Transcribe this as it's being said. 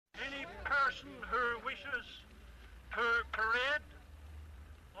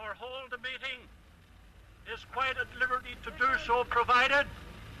at liberty to do so, provided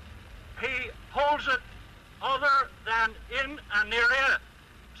he holds it other than in an area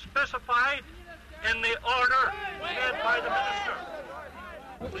specified in the order made by the Minister.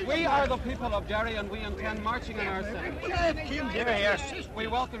 We are the people of Derry, and we intend marching in our city. Well, I came here to assist. We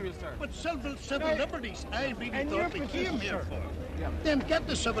welcome you, sir. But civil liberties, I really thought we came here for. Yeah. Then get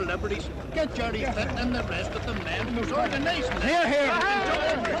the civil liberties, get Jerry Fitton and the rest of the men who's organising it. Here,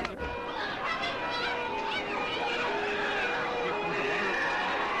 here.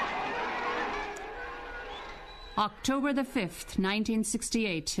 October the 5th,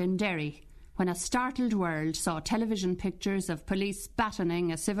 1968, in Derry, when a startled world saw television pictures of police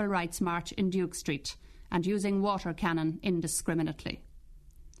batoning a civil rights march in Duke Street and using water cannon indiscriminately.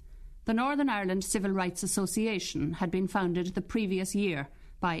 The Northern Ireland Civil Rights Association had been founded the previous year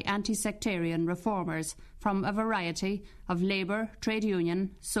by anti-sectarian reformers from a variety of labour, trade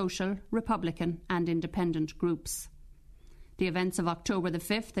union, social, republican and independent groups. The events of October the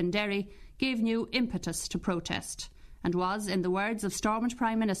 5th in Derry gave new impetus to protest and was, in the words of Stormont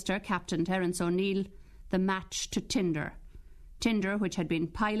Prime Minister Captain Terence O'Neill, the match to tinder which had been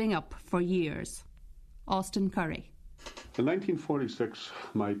piling up for years. Austin Curry. In 1946,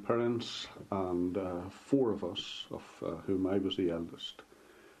 my parents and four of us, of whom I was the eldest,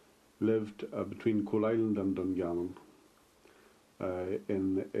 lived between Coal Island and Dungannon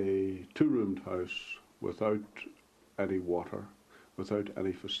in a two-roomed house without any water, without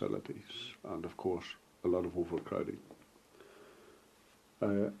any facilities, and of course a lot of overcrowding.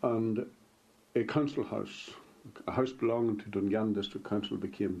 And a council house, a house belonging to Dungannon District Council,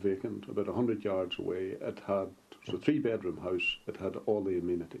 became vacant about 100 yards away. It had a three-bedroom house. It had all the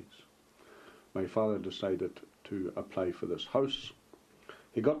amenities. My father decided to apply for this house.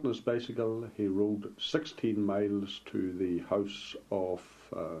 He got on his bicycle. He rode 16 miles to the house of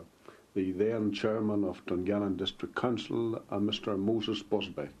the then chairman of Dungannon District Council, Mr. Moses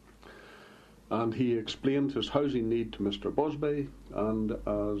Busby. And he explained his housing need to Mr. Busby, and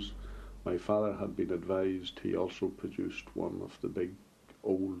as my father had been advised, he also produced one of the big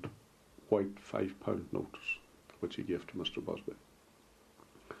old white £5 notes, which he gave to Mr. Busby.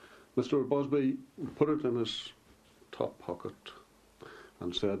 Mr. Busby put it in his top pocket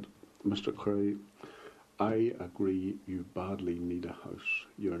and said, "Mr. Curry, I agree you badly need a house.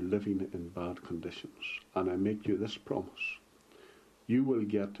 You're living in bad conditions, and I make you this promise. You will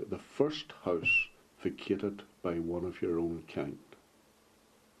get the first house vacated by one of your own kind."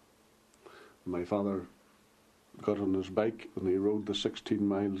 My father got on his bike and he rode the 16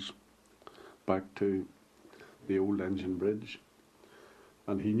 miles back to the old engine bridge,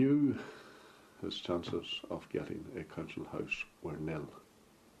 and he knew his chances of getting a council house were nil.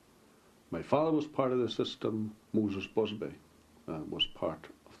 My father was part of the system. Moses Busby was part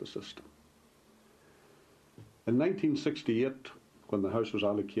of the system. In 1968, when the house was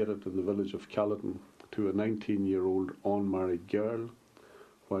allocated in the village of Caledon to a 19-year-old unmarried girl,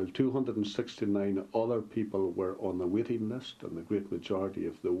 while 269 other people were on the waiting list, and the great majority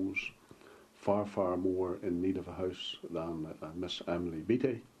of those far, far more in need of a house than Miss Emily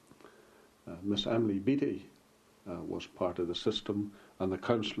Beattie. Miss Emily Beattie was part of the system, and the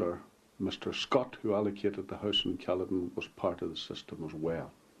councillor, Mr. Scott, who allocated the house in Caledon, was part of the system as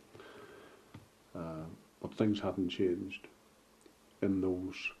well. But things hadn't changed in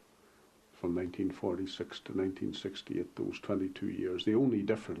those, from 1946 to 1968, those 22 years. The only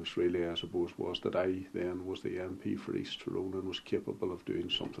difference really, I suppose, was that I then was the MP for East Tyrone and was capable of doing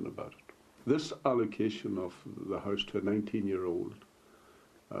something about it. This allocation of the house to a 19-year-old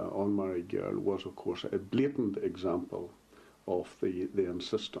unmarried girl was, of course, a blatant example of the then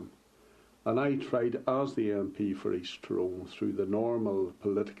system. And I tried, as the MP for East Tyrone, through the normal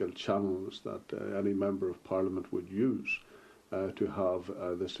political channels that any Member of Parliament would use, to have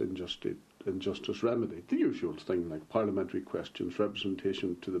this injustice remedied. The usual thing, like parliamentary questions,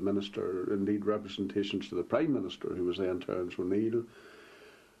 representation to the Minister, indeed representations to the Prime Minister, who was then Terence O'Neill,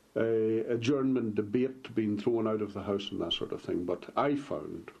 adjournment debate being thrown out of the House and that sort of thing. But I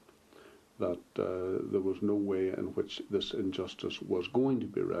found that there was no way in which this injustice was going to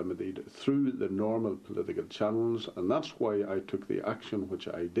be remedied through the normal political channels, and that's why I took the action which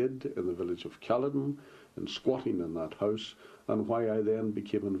I did in the village of Caledon, in squatting in that house, and why I then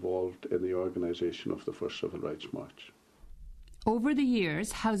became involved in the organisation of the first Civil Rights March. Over the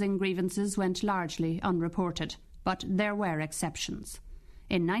years, housing grievances went largely unreported, but there were exceptions.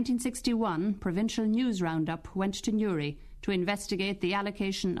 In 1961, Provincial News Roundup went to Newry to investigate the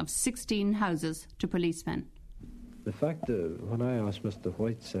allocation of 16 houses to policemen. The fact that when I asked Mr.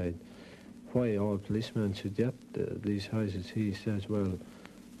 Whiteside why all policemen should get these houses, he says, well,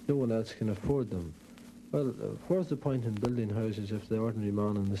 no one else can afford them. Well, where's the point in building houses if the ordinary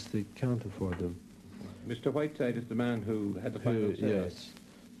man in the street can't afford them? Mr. Whiteside is the man who had the final say. Yes,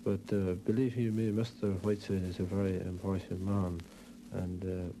 but believe you me, Mr. Whiteside is a very important man.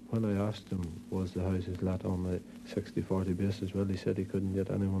 And when I asked him, was the houses let on a 60-40 basis, well, he said he couldn't get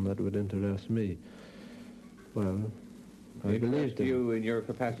anyone that would interest me. Well, I believed him. You in your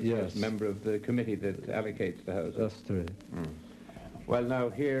capacity yes. as member of the committee that allocates the houses? That's true. Well, now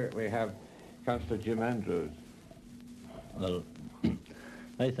here we have Councillor Jim Andrews. Well,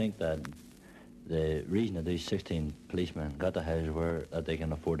 I think that the reason that these 16 policemen got the houses were that they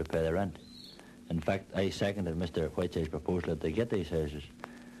can afford to pay their rent. In fact, I seconded Mr. Whiteside's proposal that they get these houses,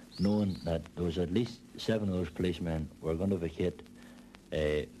 knowing that there was at least 7 of those policemen were going to vacate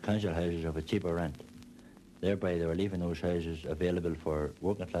council houses of a cheaper rent. Thereby, they were leaving those houses available for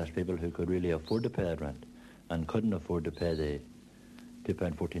working-class people who could really afford to pay that rent and couldn't afford to pay the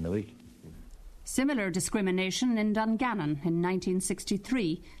 £2.14 a week. Similar discrimination in Dungannon in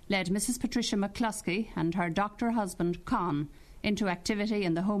 1963 led Mrs. Patricia McCluskey and her doctor husband, Con, into activity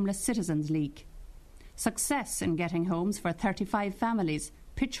in the Homeless Citizens League. Success in getting homes for 35 families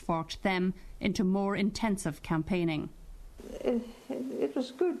pitchforked them into more intensive campaigning. It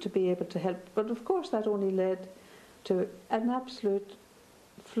was good to be able to help, but of course that only led to an absolute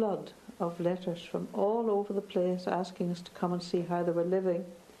flood of letters from all over the place asking us to come and see how they were living.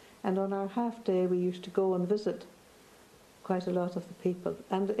 And on our half day we used to go and visit quite a lot of the people.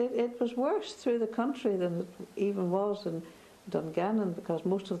 And it was worse through the country than it even was in Dungannon, because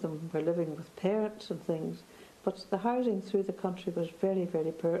most of them were living with parents and things. But the housing through the country was very,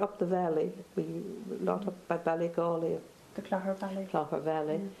 very poor. Up the valley, a lot up by Ballygawley. The Clogher Valley. Clogher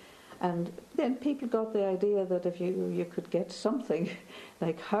Valley. And then people got the idea that if you could get something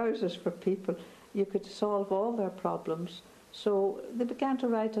like houses for people, you could solve all their problems. So they began to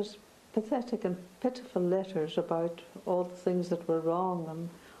write us pathetic and pitiful letters about all the things that were wrong and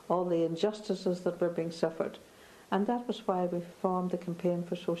all the injustices that were being suffered. And that was why we formed the Campaign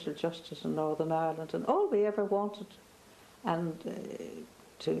for Social Justice in Northern Ireland. And all we ever wanted and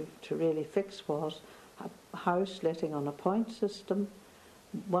to really fix was a house letting on a point system,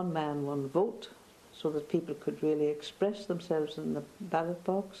 one man, one vote, so that people could really express themselves in the ballot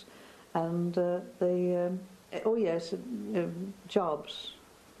box, and jobs.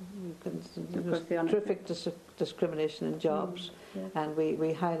 There was terrific discrimination in jobs, and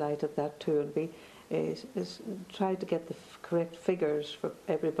we highlighted that too, and we tried to get the correct figures for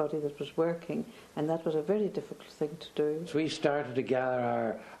everybody that was working, and that was a very difficult thing to do. So we started to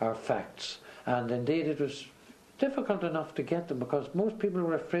gather our facts, and indeed it was difficult enough to get them because most people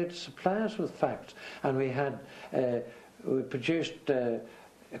were afraid to supply us with facts, and we produced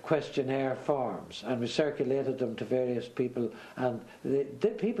questionnaire forms and we circulated them to various people, and the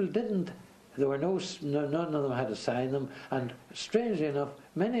people didn't. There were none of them had to sign them, and strangely enough,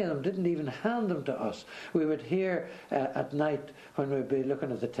 many of them didn't even hand them to us. We would hear at night when we'd be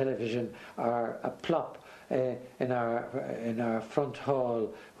looking at the television, or a plop in our front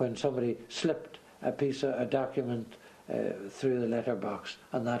hall when somebody slipped a document through the letterbox,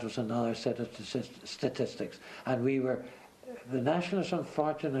 and that was another set of statistics. And the Nationalists,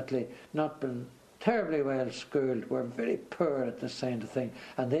 unfortunately, not been terribly well schooled, were very poor at this kind of thing,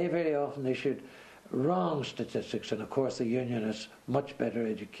 and they very often issued wrong statistics. And of course the Unionists, much better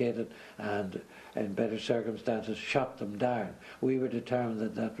educated and in better circumstances, shot them down. We were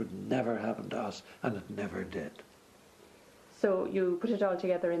determined that would never happen to us, and it never did. So you put it all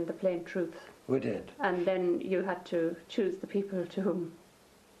together in the Plain Truth. We did. And then you had to choose the people to whom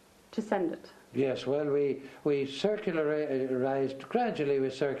to send it. Yes, well, we gradually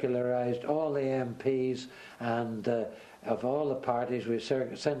circularised all the MPs, and of all the parties we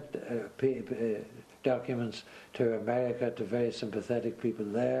sent documents to America, to very sympathetic people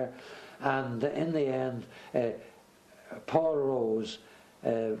there, and in the end Paul Rose,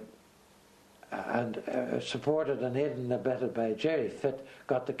 and supported and aided and abetted by Jerry Fitt,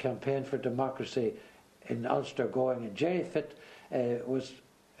 got the Campaign for Democracy in Ulster going, and Jerry Fitt was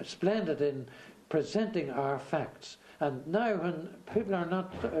splendid in presenting our facts. And now when people are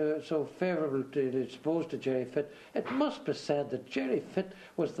not so favourably disposed to Jerry Fitt, it must be said that Jerry Fitt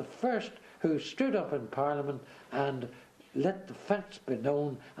was the first who stood up in Parliament and let the facts be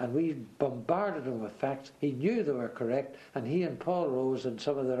known, and we bombarded him with facts. He knew they were correct, and he and Paul Rose and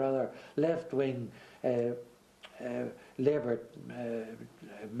some of their other left-wing Labour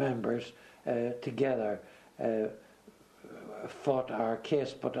members together fought our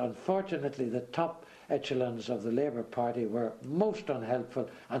case. But unfortunately the top echelons of the Labour Party were most unhelpful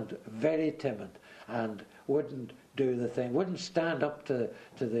and very timid and wouldn't do the thing, wouldn't stand up to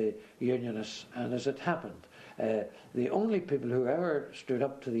the Unionists. And as it happened, the only people who ever stood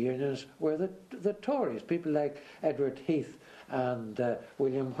up to the Unionists were the Tories, people like Edward Heath and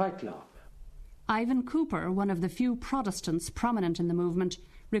William Whitelaw. Ivan Cooper, one of the few Protestants prominent in the movement,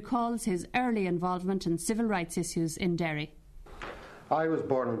 recalls his early involvement in civil rights issues in Derry. I was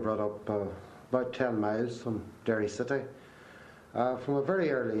born and brought up about 10 miles from Derry City. From a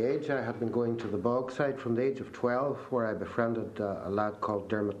very early age, I had been going to the Bogside from the age of 12, where I befriended a lad called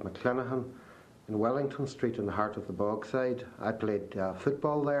Dermot McClenaghan in Wellington Street in the heart of the Bogside. I played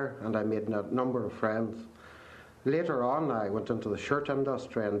football there, and I made a number of friends. Later on, I went into the shirt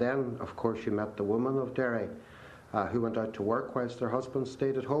industry, and then, of course, you met the women of Derry who went out to work whilst their husbands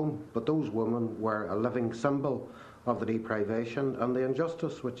stayed at home. But those women were a living symbol of the deprivation and the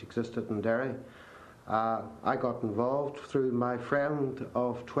injustice which existed in Derry. I got involved through my friend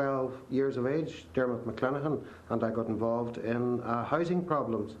of 12 years of age, Dermot McClenaghan, and I got involved in housing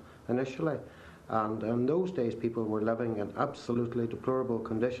problems initially. And in those days, people were living in absolutely deplorable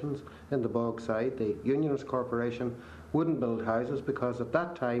conditions in the Bogside. The Unionist Corporation wouldn't build houses because at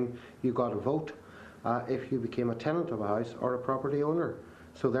that time you got a vote if you became a tenant of a house or a property owner.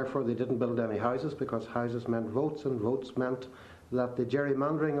 So therefore they didn't build any houses because houses meant votes, and votes meant that the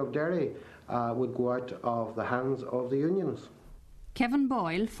gerrymandering of Derry would go out of the hands of the unions. Kevin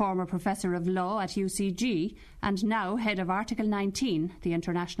Boyle, former Professor of Law at UCG and now head of Article 19, the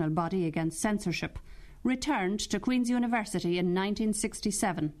international body against censorship, returned to Queen's University in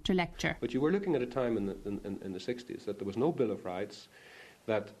 1967 to lecture. But you were looking at a time in the 60s that there was no Bill of Rights,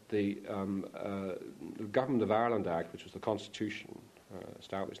 that the Government of Ireland Act, which was the Constitution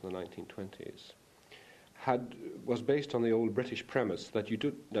established in the 1920s, was based on the old British premise that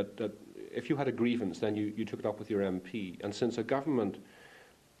that if you had a grievance, then you took it up with your MP. And since a government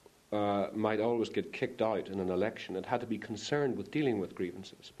might always get kicked out in an election, it had to be concerned with dealing with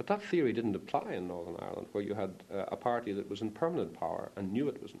grievances. But that theory didn't apply in Northern Ireland, where you had a party that was in permanent power and knew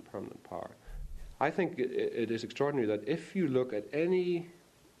it was in permanent power. I think it is extraordinary that if you look at any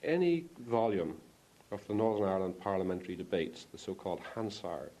volume of the Northern Ireland parliamentary debates, the so-called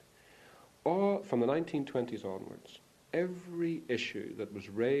Hansard, or from the 1920s onwards, every issue that was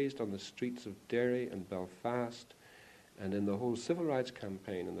raised on the streets of Derry and Belfast and in the whole civil rights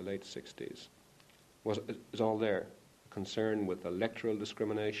campaign in the late 60s is all there. Concern with electoral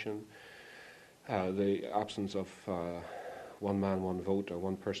discrimination, the absence of one man, one vote, or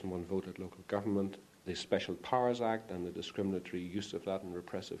one person, one vote at local government, the Special Powers Act and the discriminatory use of that and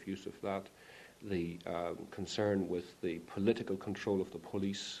repressive use of that, the concern with the political control of the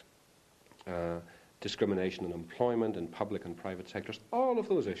police, discrimination in employment in public and private sectors. All of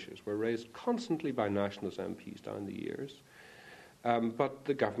those issues were raised constantly by nationalist MPs down the years. But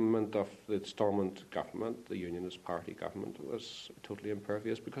the government of the Stormont government, the Unionist Party government, was totally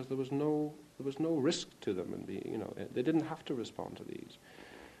impervious because there was no risk to them in being, they didn't have to respond to these.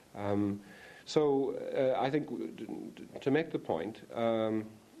 So I think to make the point,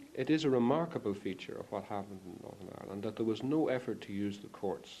 it is a remarkable feature of what happened in Northern Ireland that there was no effort to use the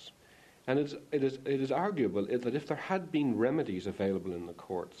courts. And it is arguable that if there had been remedies available in the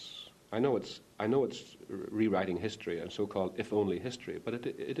courts, I know it's rewriting history and so-called if-only history, but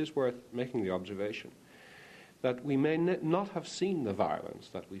it is worth making the observation that we may not have seen the violence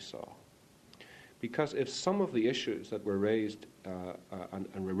that we saw. Because if some of the issues that were raised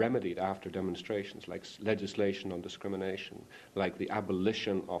and were remedied after demonstrations, like legislation on discrimination, like the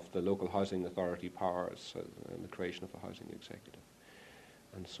abolition of the local housing authority powers and the creation of a housing executive,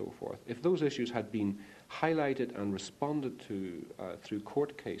 and so forth, if those issues had been highlighted and responded to through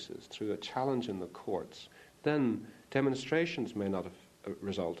court cases, through a challenge in the courts, then demonstrations may not have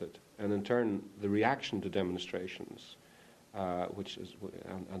resulted, and in turn the reaction to demonstrations, which is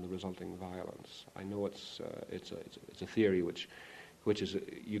and the resulting violence. I know it's a theory which is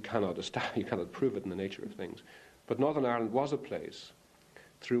you cannot prove it in the nature of things, but Northern Ireland was a place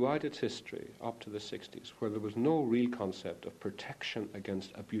throughout its history, up to the 60s, where there was no real concept of protection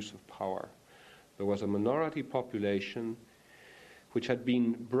against abuse of power. There was a minority population which had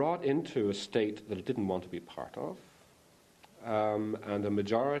been brought into a state that it didn't want to be part of, and a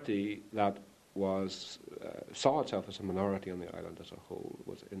majority that saw itself as a minority on the island as a whole,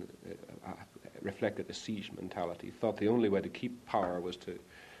 reflected a siege mentality, thought the only way to keep power was to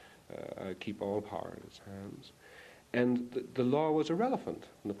keep all power in its hands. And the law was irrelevant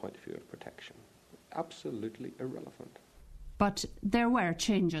from the point of view of protection. Absolutely irrelevant. But there were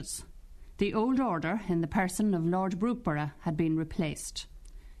changes. The old order, in the person of Lord Brookborough, had been replaced.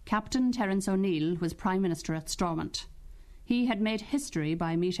 Captain Terence O'Neill was Prime Minister at Stormont. He had made history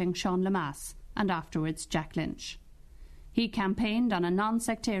by meeting Sean Lemass and afterwards Jack Lynch. He campaigned on a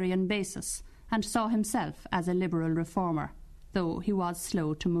non-sectarian basis and saw himself as a liberal reformer, though he was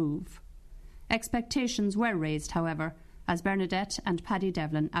slow to move. Expectations were raised, however, as Bernadette and Paddy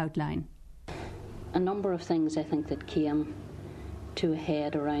Devlin outline. A number of things I think that came to a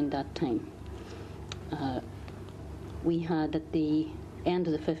head around that time. We had at the end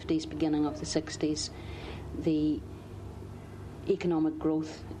of the 50s, beginning of the 60s, the economic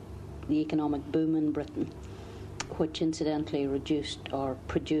growth, the economic boom in Britain, which incidentally reduced or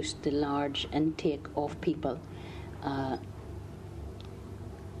produced the large intake of people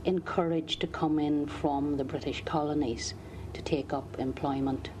encouraged to come in from the British colonies to take up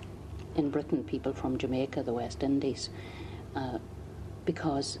employment in Britain, people from Jamaica, the West Indies,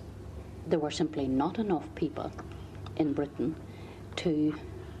 because there were simply not enough people in Britain to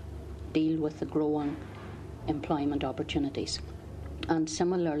deal with the growing employment opportunities. And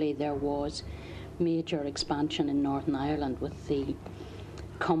similarly, there was major expansion in Northern Ireland with the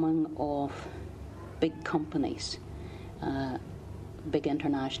coming of big companies, big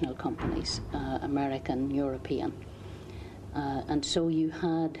international companies, American, European. And so you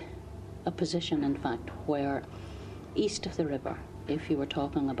had a position, in fact, where east of the river, if you were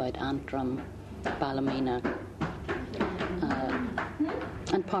talking about Antrim, Ballymena,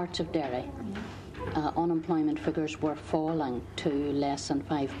 and parts of Derry, unemployment figures were falling to less than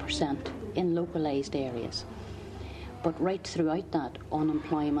 5% in localised areas. But right throughout that,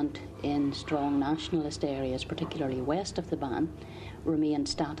 unemployment in strong nationalist areas, particularly west of the Bann, remained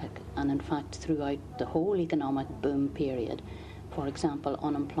static. And in fact, throughout the whole economic boom period, for example,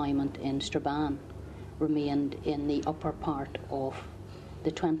 unemployment in Strabane remained in the upper part of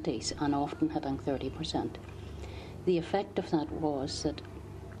the 20s and often hitting 30%. The effect of that was that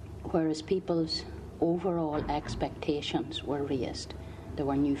whereas people's overall expectations were raised, there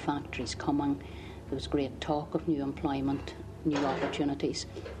were new factories coming, there was great talk of new employment, new opportunities,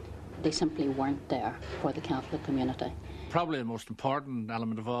 they simply weren't there for the Catholic community. Probably the most important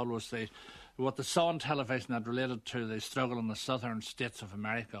element of all was what the saw on television had related to the struggle in the southern states of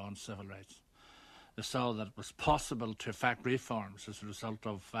America on civil rights. They saw that it was possible to effect reforms as a result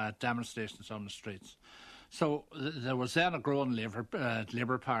of demonstrations on the streets. So there was then a growing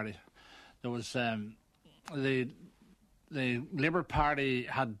Labour Party. There was the Labour Party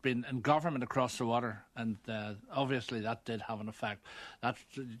had been in government across the water, and obviously that did have an effect. That,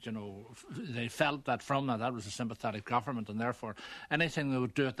 you know, they felt that from that was a sympathetic government, and therefore anything they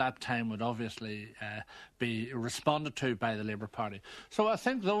would do at that time would obviously be responded to by the Labour Party. So I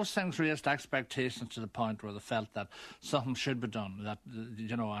think those things raised expectations to the point where they felt that something should be done,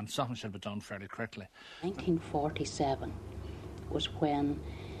 and something should be done fairly quickly. 1947 was when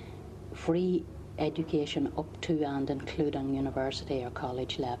free education up to and including university or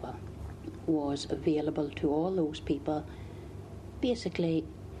college level was available to all those people basically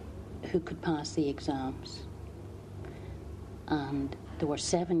who could pass the exams. And there were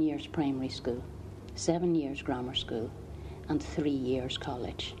 7 years primary school, 7 years grammar school and 3 years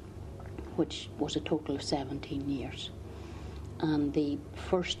college, which was a total of 17 years. And the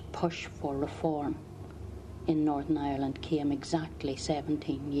first push for reform in Northern Ireland came exactly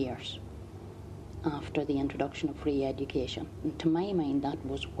 17 years after the introduction of free education. And to my mind, that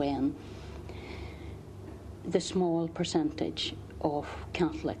was when the small percentage of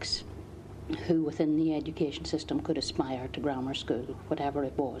Catholics who within the education system could aspire to grammar school, whatever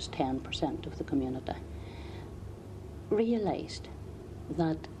it was, 10% of the community, realised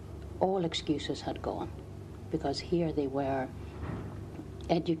that all excuses had gone, because here they were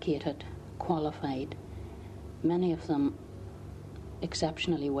educated, qualified, many of them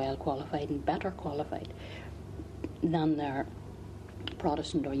exceptionally well qualified and better qualified than their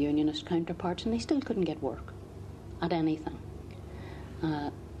Protestant or Unionist counterparts, and they still couldn't get work at anything.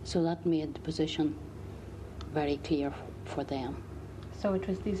 So that made the position very clear for them. So it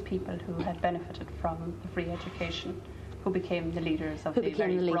was these people who had benefited from the free education who became the leaders of the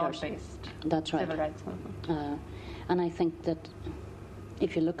very broad-based civil rights movement. And I think that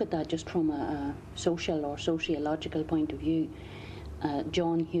if you look at that just from a social or sociological point of view,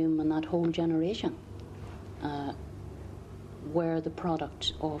 John Hume and that whole generation were the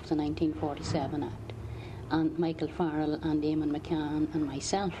products of the 1947 Act. And Michael Farrell and Eamon McCann and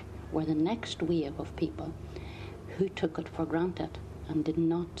myself were the next wave of people who took it for granted and did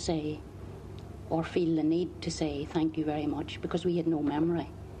not say or feel the need to say thank you very much, because we had no memory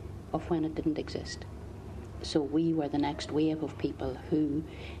of when it didn't exist. So we were the next wave of people who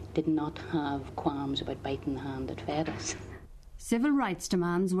did not have qualms about biting the hand that fed us. Civil rights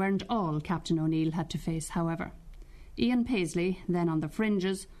demands weren't all Captain O'Neill had to face, however. Ian Paisley, then on the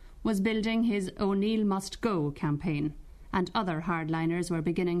fringes, was building his O'Neill Must Go campaign, and other hardliners were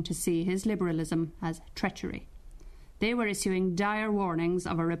beginning to see his liberalism as treachery. They were issuing dire warnings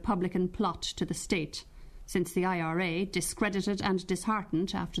of a Republican plot to the state, since the IRA, discredited and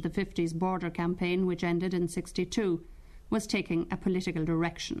disheartened after the 50s border campaign which ended in '62, was taking a political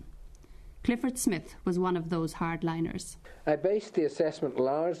direction. Clifford Smith was one of those hardliners. I based the assessment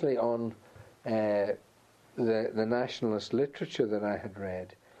largely on the nationalist literature that I had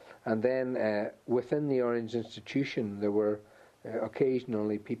read. And then within the Orange Institution there were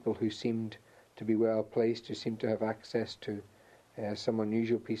occasionally people who seemed to be well placed, who seemed to have access to some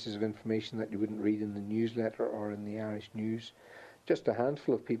unusual pieces of information that you wouldn't read in the newsletter or in the Irish News. Just a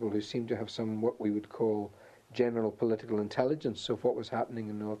handful of people who seemed to have some what we would call general political intelligence of what was happening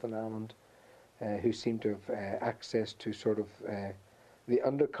in Northern Ireland, who seemed to have access to sort of the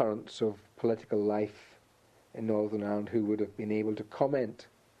undercurrents of political life in Northern Ireland, who would have been able to comment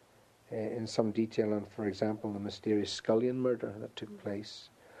in some detail on, for example, the mysterious Scullion murder that took place,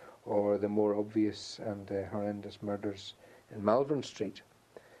 or the more obvious and horrendous murders in Malvern Street.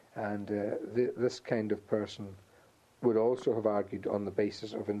 And this kind of person would also have argued on the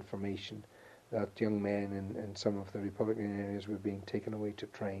basis of information that young men in some of the Republican areas were being taken away to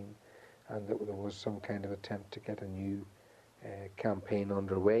train, and that there was some kind of attempt to get a new campaign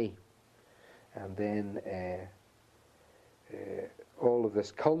underway. And then all of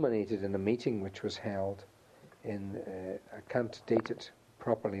this culminated in a meeting which was held in, I can't date it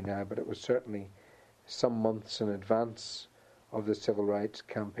properly now, but it was certainly some months in advance of the civil rights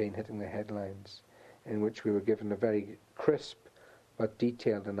campaign hitting the headlines, in which we were given a very crisp but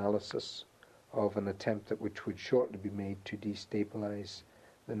detailed analysis of an attempt that which would shortly be made to destabilise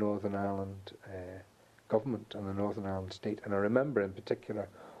the Northern Ireland government and the Northern Ireland state. And I remember in particular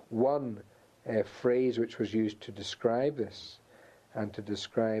one phrase which was used to describe this and to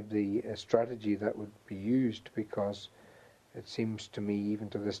describe the strategy that would be used, because it seems to me even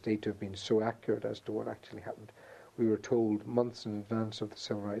to this day to have been so accurate as to what actually happened. We were told months in advance of the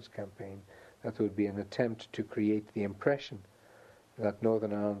civil rights campaign that there would be an attempt to create the impression that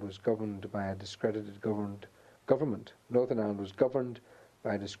Northern Ireland was governed by a discredited government. Northern Ireland was governed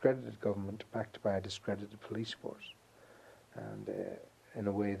by a discredited government backed by a discredited police force, and in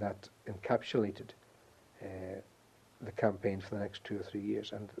a way that encapsulated the campaign for the next 2 or 3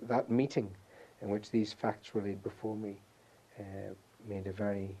 years. And that meeting in which these facts were laid before me made a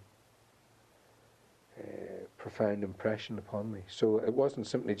very profound impression upon me. So it wasn't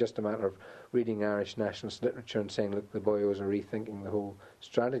simply just a matter of reading Irish nationalist literature and saying, look, the boyos are rethinking the whole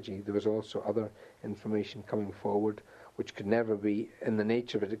strategy. There was also other information coming forward which could never be, in the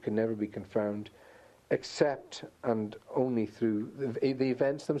nature of it, it could never be confirmed except and only through the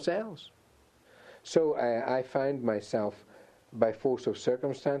events themselves. So I found myself, by force of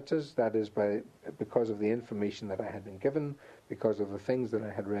circumstances, that is because of the information that I had been given, because of the things that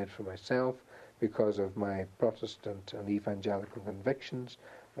I had read for myself, because of my Protestant and evangelical convictions,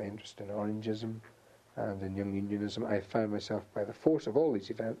 my interest in Orangism and in Young Unionism, I found myself, by the force of all these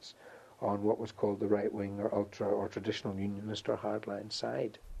events, on what was called the right-wing or ultra or traditional unionist or hardline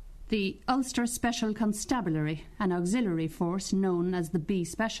side. The Ulster Special Constabulary, an auxiliary force known as the B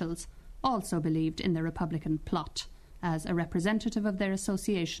Specials, also believed in the Republican plot, as a representative of their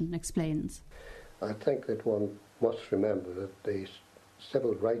association explains. I think that one must remember that the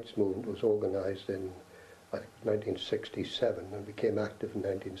civil rights movement was organised in 1967 and became active in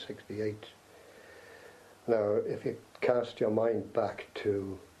 1968. Now, if you cast your mind back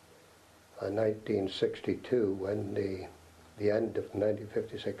to 1962, when the end of the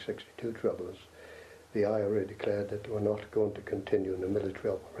 1956-62 troubles, the IRA declared that they were not going to continue in a military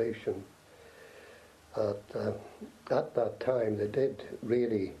operation. At that time, they did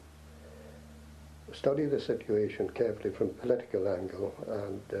really study the situation carefully from a political angle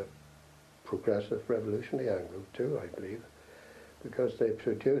and progressive revolutionary angle too, I believe, because they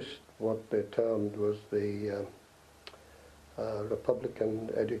produced what they termed was the Republican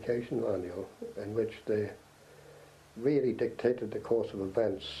Education Manual, in which they really dictated the course of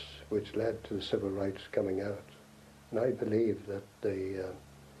events which led to the civil rights coming out. And I believe that the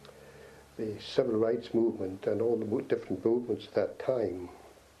civil rights movement and all the different movements at that time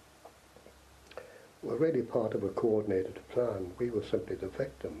were really part of a coordinated plan. We were simply the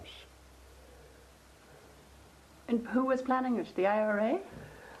victims. And who was planning it? The IRA?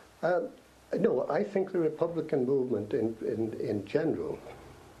 No, I think the Republican movement in general,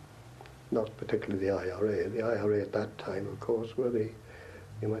 not particularly the IRA. The IRA at that time, of course, were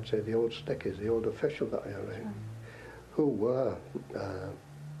you might say, the old stickies, the old official IRA, who were,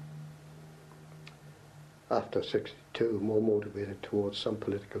 after 62, more motivated towards some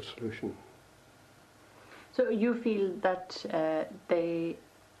political solution. So you feel that they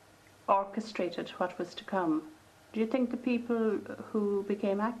orchestrated what was to come? Do you think the people who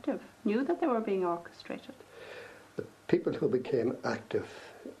became active knew that they were being orchestrated? The people who became active,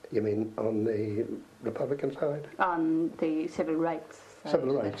 you mean on the Republican side? On the civil rights side,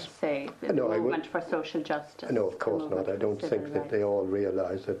 civil rights. Say, the movement for social justice. No, of course not. I don't think that they all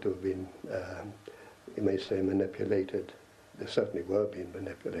realised that they've been, you may say, manipulated. They certainly were being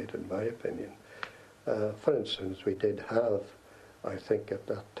manipulated, in my opinion. For instance, we did have, I think at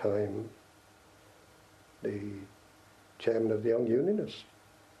that time, the chairman of the Young Unionists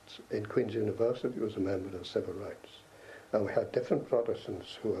in Queen's University was a member of civil rights. And we had different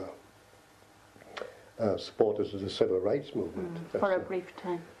Protestants who are supporters of the civil rights movement. For a brief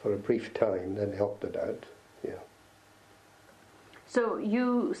time. For a brief time, then they opted out, yeah. So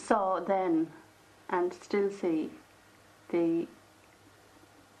you saw then, and still see,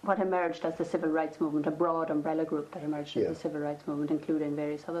 what emerged as the civil rights movement, a broad umbrella group that emerged as the civil rights movement, including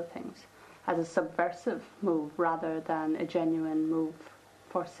various other things, as a subversive move rather than a genuine move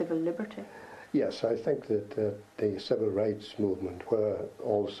for civil liberty. Yes, I think that the civil rights movement were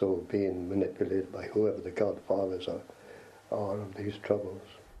also being manipulated by whoever the godfathers are of these troubles.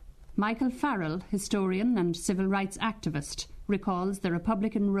 Michael Farrell, historian and civil rights activist, recalls the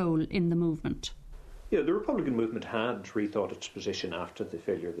Republican role in the movement. Yeah, the Republican movement had rethought its position after the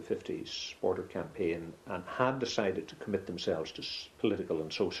failure of the 50s border campaign and had decided to commit themselves to political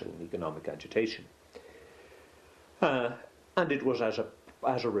and social and economic agitation. And it was as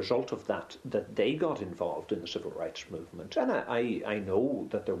a result of that they got involved in the civil rights movement. And I know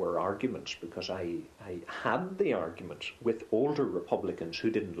that there were arguments, because I had the arguments with older Republicans who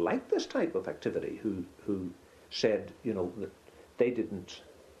didn't like this type of activity, who said, you know, that they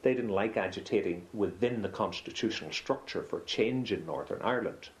didn't like agitating within the constitutional structure for change in Northern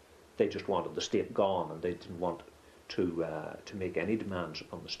Ireland. They just wanted the state gone, and they didn't want to make any demands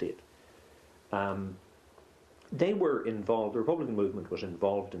upon the state. They were involved, the Republican movement was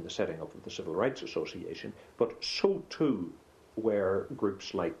involved in the setting up of the Civil Rights Association, but so too were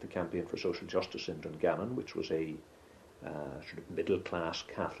groups like the Campaign for Social Justice in Dungannon, which was a sort of middle-class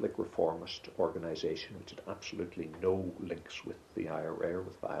Catholic reformist organisation which had absolutely no links with the IRA or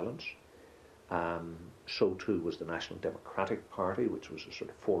with violence. So too was the National Democratic Party, which was a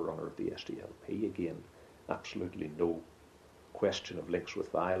sort of forerunner of the SDLP. Again, absolutely no question of links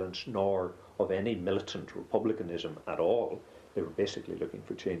with violence, nor of any militant republicanism at all. They were basically looking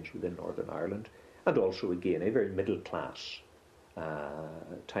for change within Northern Ireland. And also, again, a very middle-class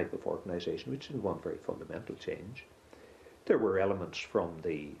type of organisation, which didn't want very fundamental change. There were elements from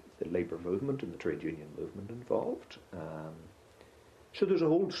the labour movement and the trade union movement involved. So there's a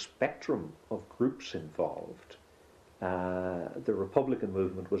whole spectrum of groups involved. The Republican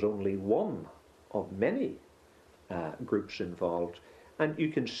movement was only one of many groups involved. And you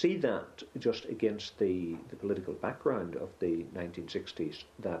can see that just against the political background of the 1960s,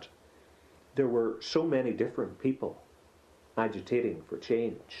 that there were so many different people agitating for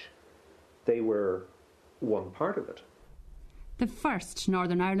change. They were one part of it. The first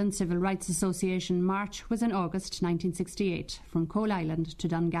Northern Ireland Civil Rights Association march was in August 1968 from Coal Island to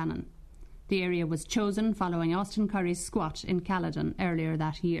Dungannon. The area was chosen following Austin Curry's squat in Caledon earlier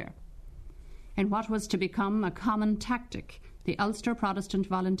that year. In what was to become a common tactic, the Ulster Protestant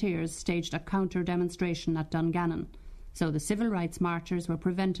Volunteers staged a counter-demonstration at Dungannon, so the civil rights marchers were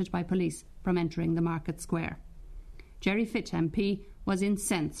prevented by police from entering the market square. Gerry Fitt MP was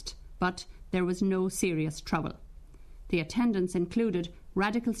incensed, but there was no serious trouble. The attendants included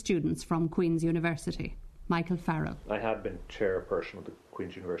radical students from Queen's University. Michael Farrell. I had been chairperson of the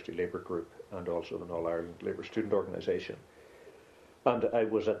Queen's University Labour Group and also the All-Ireland Labour Student Organisation. And I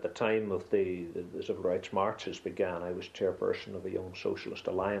was, at the time of the civil rights marches began, I was chairperson of a Young Socialist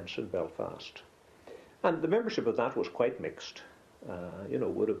Alliance in Belfast. And the membership of that was quite mixed.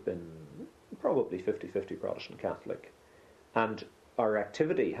 Would have been probably 50-50 Protestant Catholic. And our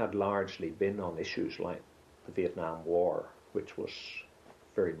activity had largely been on issues like the Vietnam War, which was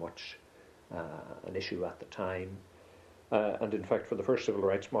very much an issue at the time. And in fact, for the first civil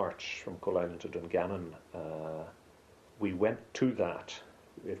rights march from Coal Island to Dungannon, we went to that.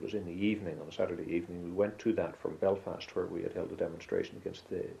 It was in the evening, on a Saturday evening. We went to that from Belfast, where we had held a demonstration against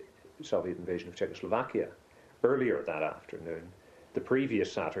the Soviet invasion of Czechoslovakia earlier that afternoon. The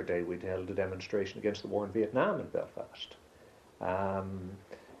previous Saturday, we'd held a demonstration against the war in Vietnam in Belfast.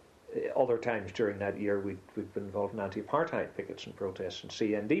 Other times during that year, we've been involved in anti-apartheid pickets and protests and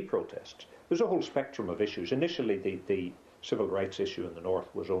CND protests. There's a whole spectrum of issues. Initially, the civil rights issue in the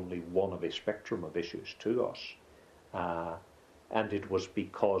North was only one of a spectrum of issues to us. And it was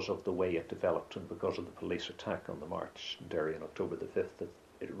because of the way it developed and because of the police attack on the march in Derry on October the 5th that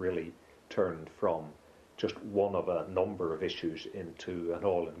it really turned from just one of a number of issues into an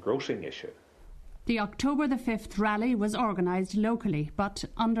all-engrossing issue. The October the 5th rally was organised locally, but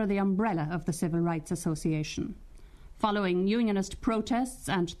under the umbrella of the Civil Rights Association. Following unionist protests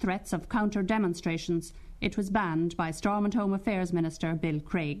and threats of counter-demonstrations, it was banned by Storm and Home Affairs Minister Bill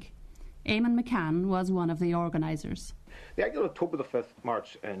Craig. Eamon McCann was one of the organisers. The actual October the 5th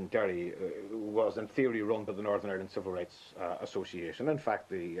march in Derry was in theory run by the Northern Ireland Civil Rights Association. In fact,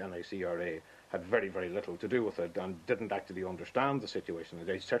 the NICRA had very, very little to do with it and didn't actually understand the situation.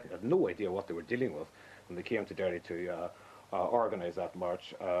 They certainly had no idea what they were dealing with when they came to Derry to organise that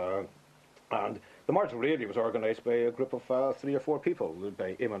march. And the march really was organised by a group of 3 or 4 people,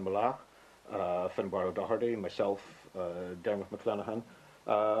 by Eamon Malach, Finbar O'Doherty, myself, Dermot McClenaghan,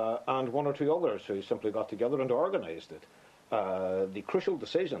 and 1 or 2 others who simply got together and organised it. The crucial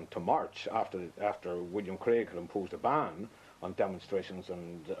decision to march after William Craig had imposed a ban on demonstrations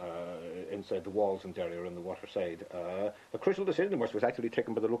and inside the walls in Derry or in the waterside. The crucial decision to march was actually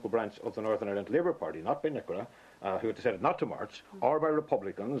taken by the local branch of the Northern Ireland Labour Party, not by NICRA, who had decided not to march, or by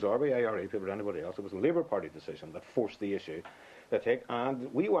Republicans, or by IRA people or anybody else. It was a Labour Party decision that forced the issue to take,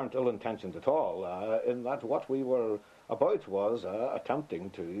 and we weren't ill-intentioned at all, in that what we were about was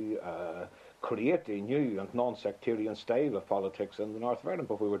attempting to create a new and non-sectarian style of politics in the north of Ireland,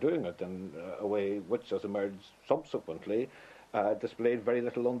 but we were doing it in a way which, as emerged subsequently, displayed very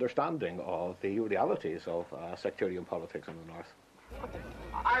little understanding of the realities of sectarian politics in the north.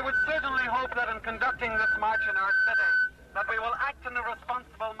 I would certainly hope that in conducting this march in our city, that we will act in a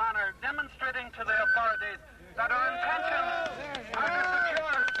responsible manner, demonstrating to the authorities that our intentions are to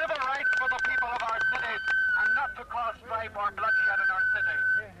secure civil rights for the people of our cities and not to cause strife or bloodshed in our city.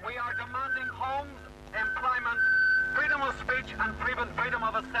 We are demanding homes, employment, freedom of speech and freedom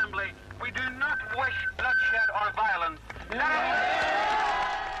of assembly. We do not wish bloodshed or violence.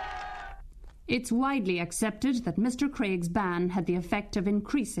 It's widely accepted that Mr. Craig's ban had the effect of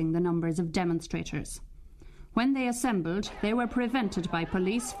increasing the numbers of demonstrators. When they assembled, they were prevented by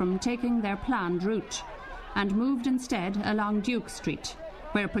police from taking their planned route and moved instead along Duke Street,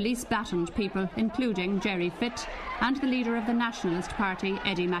 where police battened people including Gerry Fitt and the leader of the Nationalist Party,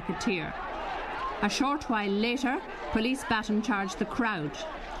 Eddie McAteer. A short while later, police baton charged the crowd.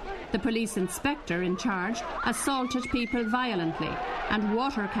 The police inspector in charge assaulted people violently, and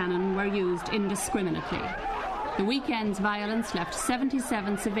water cannon were used indiscriminately. The weekend's violence left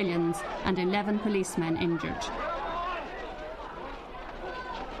 77 civilians and 11 policemen injured.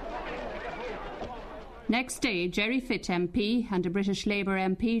 Next day, Gerry Fitt MP and a British Labour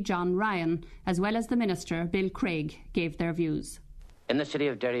MP, John Ryan, as well as the Minister, Bill Craig, gave their views. In the city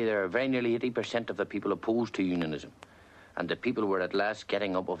of Derry, there are very nearly 80% of the people opposed to unionism, and the people were at last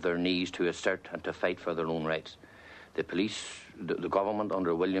getting up off their knees to assert and to fight for their own rights. The police, the government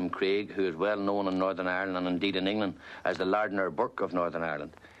under William Craig, who is well known in Northern Ireland and indeed in England as the Lardner Burke of Northern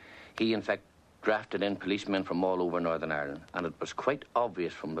Ireland, he in fact drafted in policemen from all over Northern Ireland, and it was quite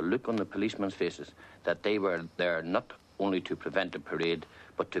obvious from the look on the policemen's faces that they were there not only to prevent a parade,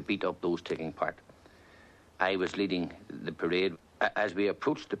 but to beat up those taking part. I was leading the parade. As we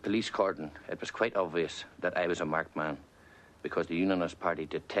approached the police cordon, it was quite obvious that I was a marked man, because the Unionist Party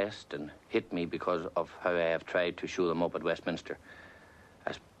detest and hit me because of how I have tried to show them up at Westminster.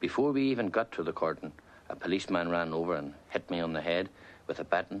 As before we even got to the cordon, a policeman ran over and hit me on the head with a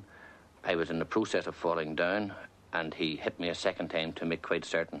baton. I was in the process of falling down, and he hit me a second time to make quite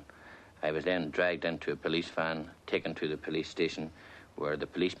certain. I was then dragged into a police van, taken to the police station, where the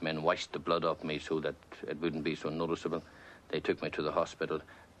policemen washed the blood off me so that it wouldn't be so noticeable. They took me to the hospital,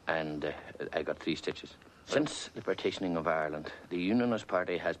 and I got 3 stitches. Since the partitioning of Ireland, the Unionist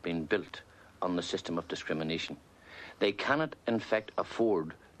Party has been built on the system of discrimination. They cannot, in fact,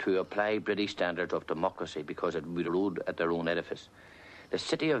 afford to apply British standards of democracy because it would erode at their own edifice. The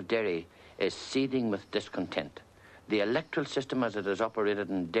city of Derry is seething with discontent. The electoral system as it is operated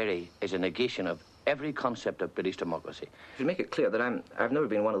in Derry is a negation of every concept of British democracy. To make it clear that I've never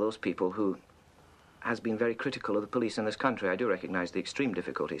been one of those people who has been very critical of the police in this country. I do recognise the extreme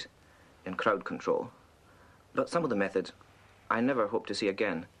difficulties in crowd control. But some of the methods I never hope to see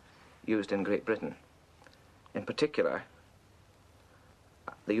again used in Great Britain. In particular,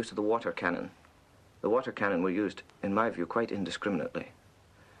 the use of the water cannon. The water cannon were used, in my view, quite indiscriminately.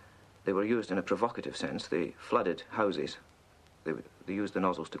 They were used in a provocative sense. They flooded houses They used the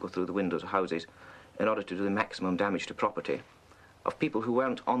nozzles to go through the windows of houses in order to do the maximum damage to property of people who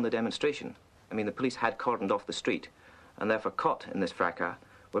weren't on the demonstration. I mean, the police had cordoned off the street, and therefore caught in this fracas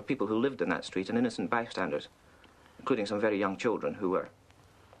were people who lived in that street and innocent bystanders, including some very young children who were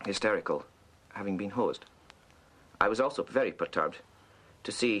hysterical, having been hosed. I was also very perturbed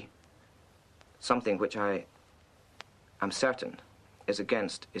to see something which I am certain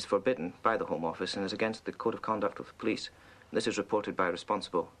is forbidden by the Home Office and is against the Code of Conduct of the Police. This is reported by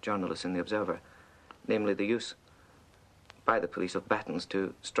responsible journalists in the Observer, namely the use by the police of batons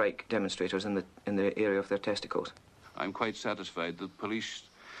to strike demonstrators in the area of their testicles. I'm quite satisfied that police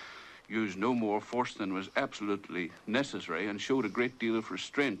used no more force than was absolutely necessary and showed a great deal of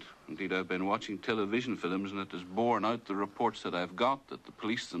restraint. Indeed, I've been watching television films, and it has borne out the reports that I've got that the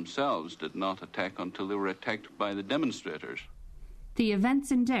police themselves did not attack until they were attacked by the demonstrators. The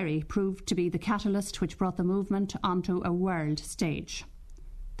events in Derry proved to be the catalyst which brought the movement onto a world stage.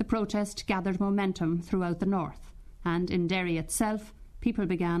 The protest gathered momentum throughout the north, and in Derry itself, people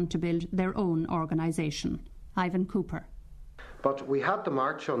began to build their own organisation. Ivan Cooper. But we had the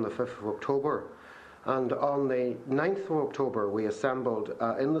march on the 5th of October, and on the 9th of October we assembled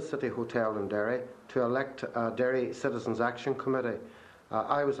in the City Hotel in Derry to elect a Derry Citizens Action Committee.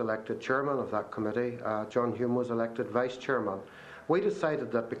 I was elected chairman of that committee. John Hume was elected vice chairman. We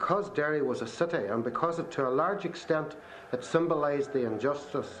decided that because Derry was a city, and because it, to a large extent, it symbolised the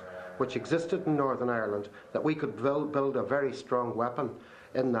injustice which existed in Northern Ireland, that we could build a very strong weapon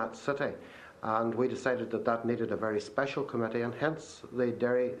in that city. And we decided that that needed a very special committee, and hence the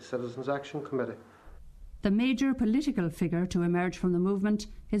Derry Citizens Action Committee. The major political figure to emerge from the movement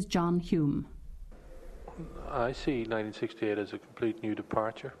is John Hume. I see 1968 as a complete new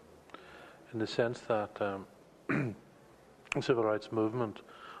departure, in the sense that the civil rights movement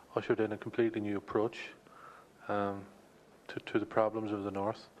ushered in a completely new approach to the problems of the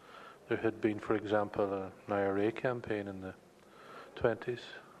North. There had been, for example, an IRA campaign in the 20s,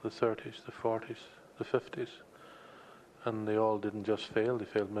 the 30s, the 40s, the 50s, and they all didn't just fail, they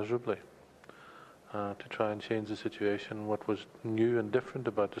failed miserably to try and change the situation. What was new and different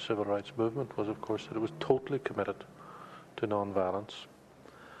about the civil rights movement was, of course, that it was totally committed to non-violence.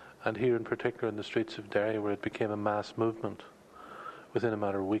 And here in particular in the streets of Derry, where it became a mass movement within a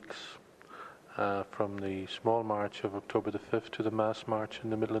matter of weeks, from the small march of October the 5th to the mass march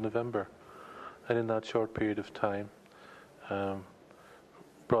in the middle of November. And in that short period of time,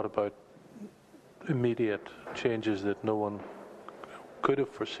 brought about immediate changes that no one could have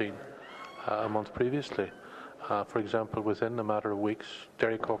foreseen a month previously. For example, within a matter of weeks,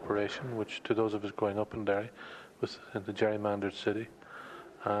 Derry Corporation, which to those of us growing up in Derry, was in the gerrymandered city,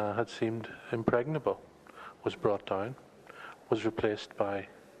 had seemed impregnable, was brought down, was replaced by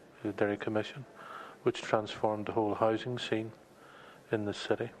the Derry Commission, which transformed the whole housing scene in the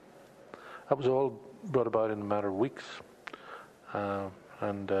city. That was all brought about in a matter of weeks.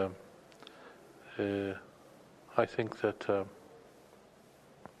 And I think that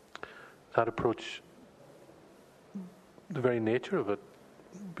that approach, the very nature of it,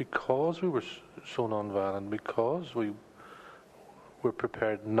 because we were so non-violent, because we were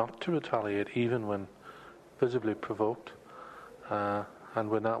prepared not to retaliate even when visibly provoked, and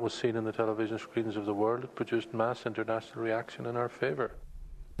when that was seen in the television screens of the world, it produced mass international reaction in our favour.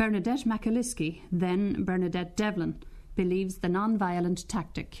 Bernadette McAliskey, then Bernadette Devlin, believes the non-violent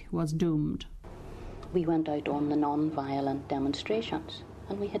tactic was doomed. We went out on the non-violent demonstrations,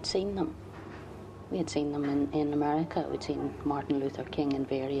 and we had seen them. We had seen them in America. We'd seen Martin Luther King and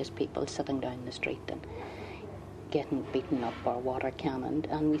various people sitting down the street and getting beaten up or water cannoned,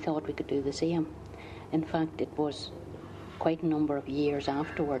 and we thought we could do the same. In fact, it was quite a number of years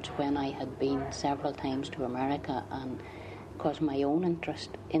afterwards, when I had been several times to America and caused my own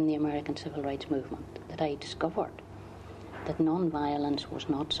interest in the American civil rights movement, that I discovered that non-violence was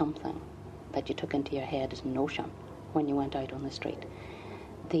not something that you took into your head as a notion when you went out on the street.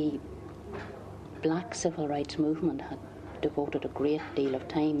 The black civil rights movement had devoted a great deal of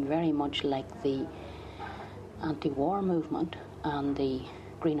time, very much like the anti-war movement and the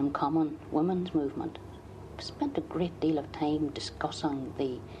Greenham Common women's movement, spent a great deal of time discussing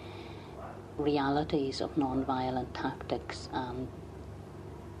the realities of non-violent tactics and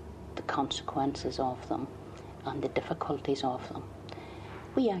the consequences of them and the difficulties of them.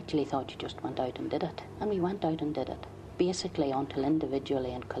 We actually thought you just went out and did it, and we went out and did it, basically until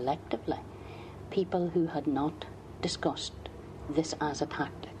individually and collectively people who had not discussed this as a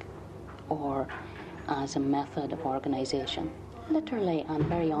tactic or as a method of organisation literally and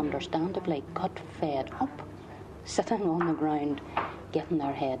very understandably got fed up, sitting on the ground, getting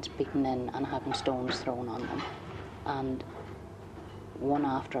their heads beaten in and having stones thrown on them. And one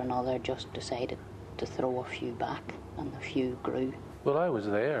after another just decided to throw a few back, and a few grew? Well, I was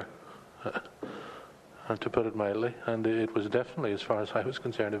there, to put it mildly, and it was definitely, as far as I was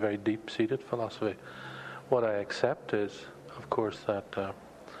concerned, a very deep-seated philosophy. What I accept is, of course, that,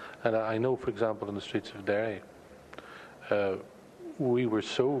 and I know, for example, in the streets of Derry, we were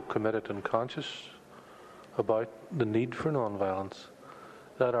so committed and conscious about the need for non-violence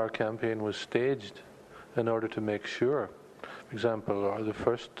that our campaign was staged in order to make sure. For example, the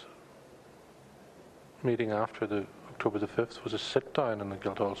first meeting after the October the 5th was a sit-down in the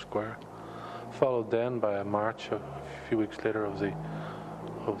Guildhall Square, followed then by a march a few weeks later of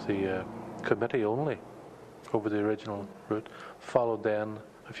the committee only over the original route, followed then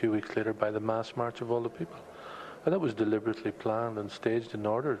a few weeks later by the mass march of all the people. And that was deliberately planned and staged in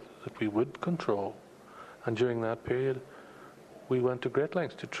order that we would control. And during that period, we went to great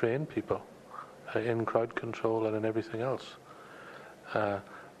lengths to train people in crowd control and in everything else.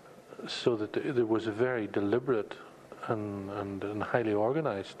 So that there was a very deliberate and highly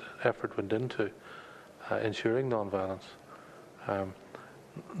organised effort went into ensuring non-violence.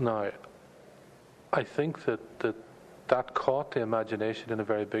 Now, I think that caught the imagination in a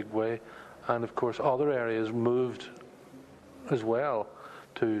very big way, and of course other areas moved as well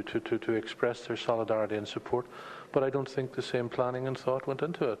to express their solidarity and support, but I don't think the same planning and thought went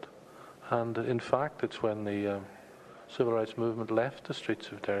into it. And in fact, it's when the civil rights movement left the streets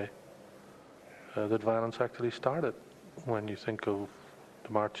of Derry that violence actually started, when you think of the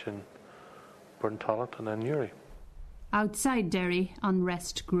march in Burntollet and then Newry. Outside Derry,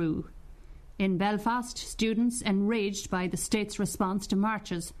 unrest grew. In Belfast, students, enraged by the state's response to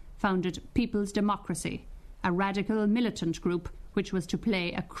marches, founded People's Democracy, a radical militant group which was to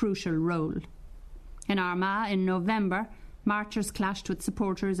play a crucial role. In Armagh, in November, marchers clashed with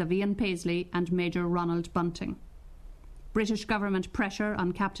supporters of Ian Paisley and Major Ronald Bunting. British government pressure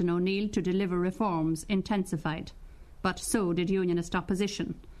on Captain O'Neill to deliver reforms intensified, but so did unionist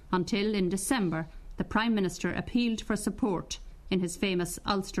opposition, until in December the Prime Minister appealed for support in his famous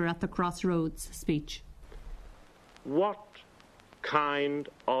Ulster at the Crossroads speech. What kind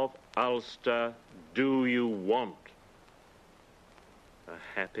of Ulster do you want? A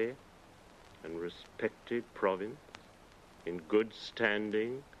happy and respected province in good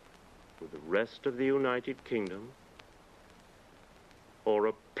standing with the rest of the United Kingdom, or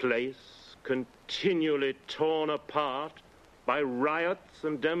a place continually torn apart by riots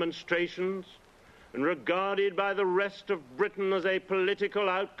and demonstrations and regarded by the rest of Britain as a political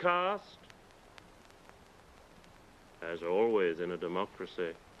outcast? As always in a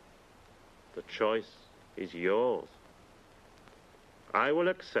democracy, the choice is yours. I will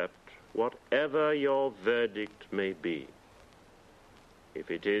accept whatever your verdict may be. If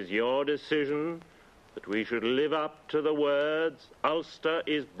it is your decision that we should live up to the words "Ulster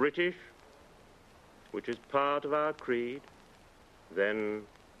is British," which is part of our creed, then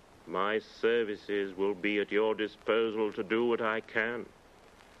my services will be at your disposal to do what I can.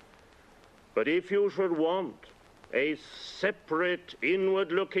 But if you should want a separate,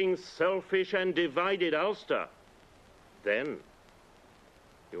 inward-looking, selfish and divided Ulster, then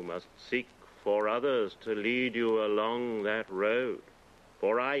you must seek for others to lead you along that road,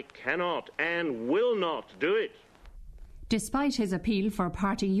 for I cannot and will not do it. Despite his appeal for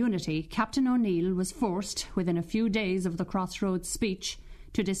party unity, Captain O'Neill was forced, within a few days of the Crossroads speech,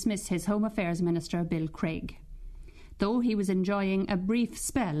 to dismiss his Home Affairs Minister, Bill Craig. Though he was enjoying a brief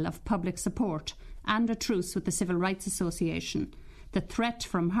spell of public support and a truce with the Civil Rights Association, the threat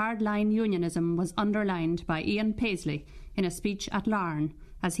from hardline unionism was underlined by Ian Paisley in a speech at Larne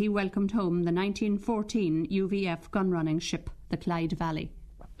as he welcomed home the 1914 UVF gun-running ship, the Clyde Valley.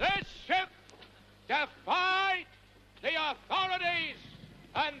 This ship defied the authorities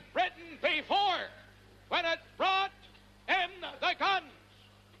and Britain before when it brought in the guns.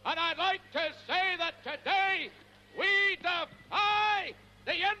 And I'd like to say that today we defy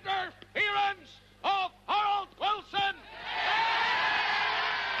the interference of Harold Wilson.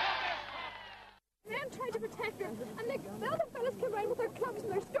 The men tried to protect her, and the other fellas came around with their clubs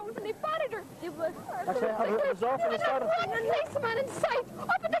and their stones, and they battered her. They were. Actually, it was off and they started. One policeman in sight,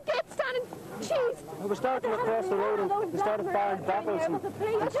 up at the gate standing. Jeez. It was starting across the road, and they started firing battles and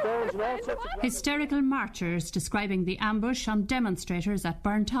stones and all sorts of. Hysterical marchers describing the ambush on demonstrators at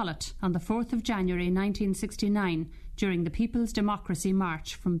Burntollet on the 4th of January 1969 during the People's Democracy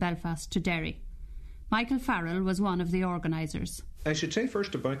March from Belfast to Derry. Michael Farrell was one of the organisers. I should say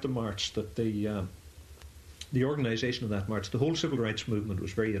first about the march that the organisation of that march, the whole civil rights movement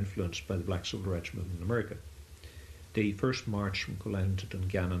was very influenced by the black civil rights movement in America. The first march from Coolin to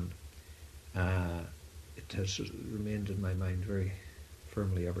Dungannon, it has remained in my mind very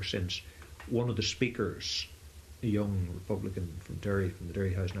firmly ever since. One of the speakers, a young Republican from Derry, from the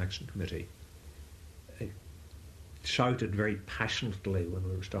Derry Housing Action Committee, shouted very passionately when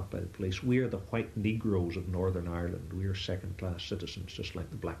we were stopped by the police, "We are the white Negroes of Northern Ireland. We are second-class citizens, just like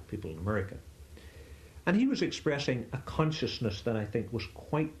the black people in America." And he was expressing a consciousness that I think was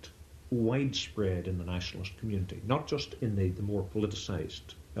quite widespread in the nationalist community, not just in the more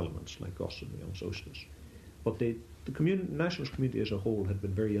politicised elements like us and the Young Socialists, but the nationalist community as a whole had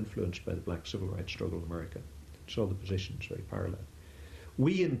been very influenced by the black civil rights struggle in America. Saw the positions very parallel.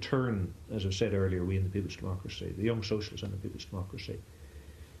 We in turn, as I said earlier, we in the People's Democracy, the Young Socialists and the People's Democracy,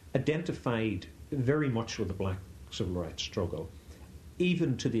 identified very much with the black civil rights struggle,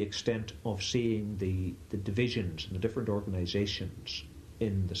 even to the extent of seeing the divisions and the different organisations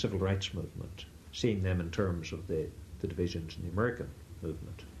in the civil rights movement, seeing them in terms of the divisions in the American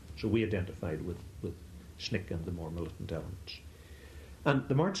movement. So we identified with SNCC and the more militant elements. And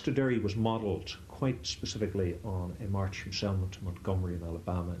the March to Derry was modelled quite specifically on a march from Selma to Montgomery in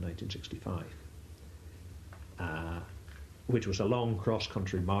Alabama in 1965, which was a long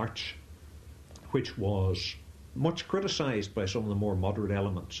cross-country march, which was much criticised by some of the more moderate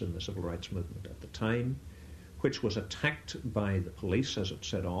elements in the civil rights movement at the time, which was attacked by the police as it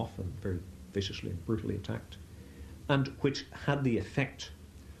set off, and very viciously and brutally attacked, and which had the effect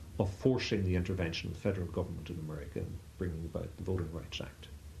of forcing the intervention of the federal government in America and bringing about the Voting Rights Act.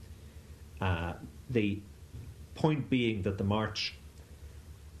 The point being that the march,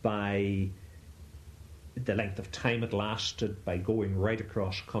 by the length of time it lasted, by going right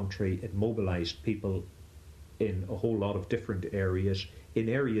across country, it mobilised people in a whole lot of different areas, in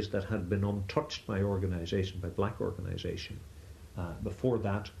areas that had been untouched by organisation, by black organisation. Before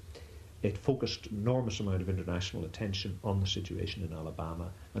that, it focused an enormous amount of international attention on the situation in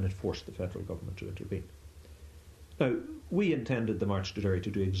Alabama, and it forced the federal government to intervene. Now, we intended the March to Derry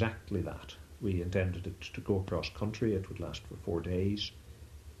to do exactly that. We intended it to go across country. It would last for 4 days.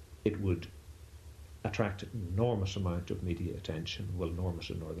 It would attract an enormous amount of media attention, well,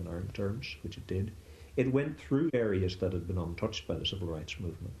 enormous in Northern Ireland terms, which it did. It went through areas that had been untouched by the civil rights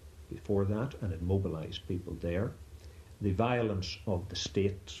movement before that, and it mobilised people there. The violence of the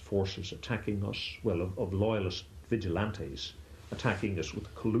state forces attacking us, well, of loyalist vigilantes attacking us with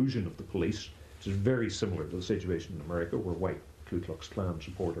the collusion of the police, which is very similar to the situation in America, where white Ku Klux Klan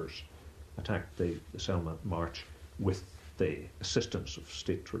supporters attacked the Selma March with the assistance of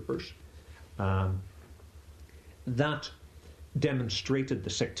state troopers. That demonstrated the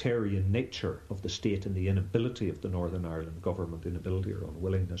sectarian nature of the state and the inability of the Northern Ireland government, inability or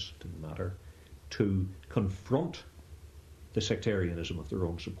unwillingness to the matter, to confront the sectarianism of their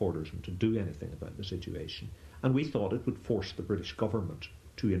own supporters and to do anything about the situation. And we thought it would force the British government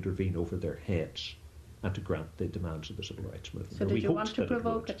to intervene over their heads and to grant the demands of the civil rights movement. So did you want to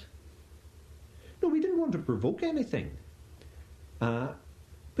provoke it? No, we didn't want to provoke anything,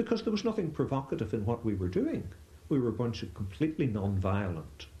 because there was nothing provocative in what we were doing. We were a bunch of completely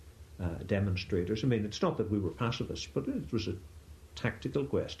non-violent demonstrators. I mean, it's not that we were pacifists, but it was a tactical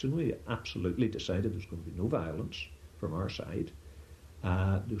question. We absolutely decided there was going to be no violence from our side.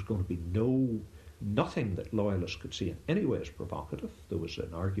 There was going to be nothing that loyalists could see in any way as provocative. There was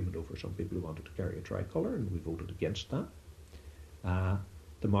an argument over some people who wanted to carry a tricolour, and we voted against that.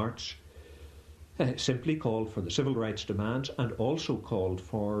 The march simply called for the civil rights demands, and also called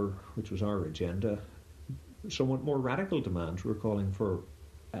for, which was our agenda, somewhat more radical demands. We were calling for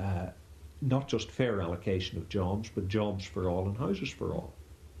not just fair allocation of jobs, but jobs for all and houses for all.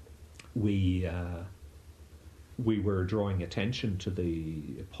 We were drawing attention to the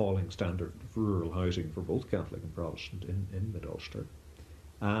appalling standard of rural housing for both Catholic and Protestant in Mid-Ulster.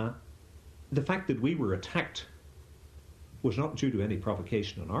 The fact that we were attacked was not due to any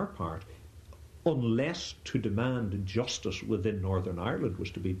provocation on our part, unless to demand justice within Northern Ireland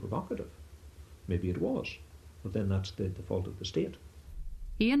was to be provocative. Maybe it was, but then that's the fault of the state.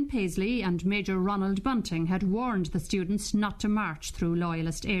 Ian Paisley and Major Ronald Bunting had warned the students not to march through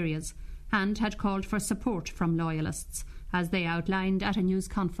loyalist areas, and had called for support from loyalists, as they outlined at a news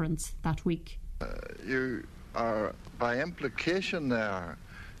conference that week. You are, by implication there,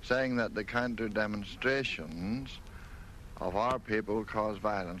 saying that the counter-demonstrations of our people cause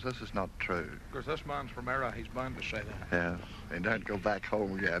violence. This is not true. Of course, this man's from Era, he's bound to say that. Yes, he don't go back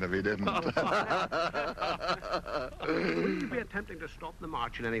home again if he didn't. Will you be attempting to stop the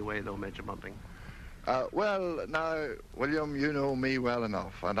march in any way, though, Major Bunting? Well, now, William, you know me well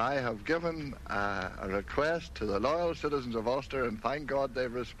enough, and I have given a request to the loyal citizens of Ulster, and thank God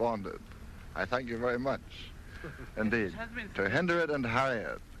they've responded. I thank you very much, indeed, to hinder it and harry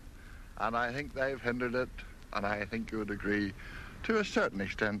it. And I think they've hindered it, and I think you would agree to a certain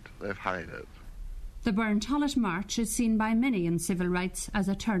extent, they've harried it. The Burntollet March is seen by many in civil rights as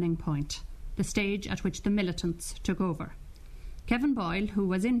a turning point, the stage at which the militants took over. Kevin Boyle, who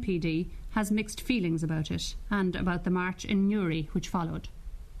was in PD, has mixed feelings about it and about the march in Newry which followed.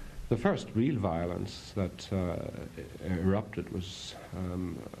 The first real violence that erupted was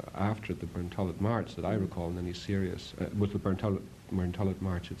after the Burntollet March that I recall in any serious, with the Burntollet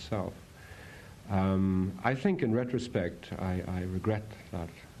March itself. I think in retrospect I regret that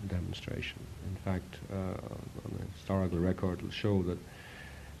demonstration. In fact, on the historical record will show that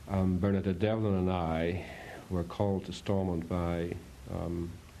Bernadette Devlin and I were called to Stormont by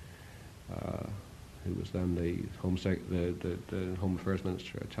who was then the Home Affairs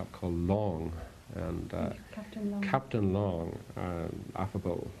Minister, a chap called Long, and Captain Long,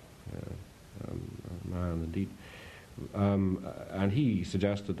 affable man indeed. And he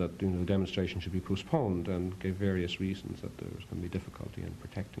suggested that the demonstration should be postponed and gave various reasons that there was going to be difficulty in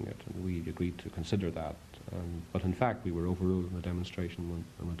protecting it, and we agreed to consider that. But in fact, we were overruled and the demonstration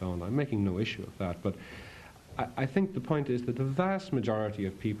went on. I'm making no issue of that, but I think the point is that the vast majority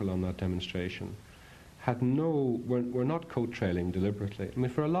of people on that demonstration were not coat-trailing deliberately. I mean,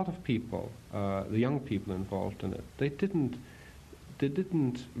 for a lot of people, the young people involved in it, they didn't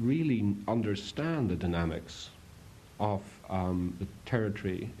really understand the dynamics of the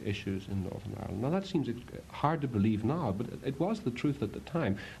territory issues in Northern Ireland. Now that seems hard to believe now, but it was the truth at the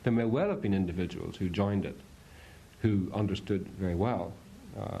time. There may well have been individuals who joined it who understood very well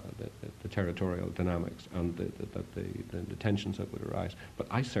the territorial dynamics and the tensions that would arise, but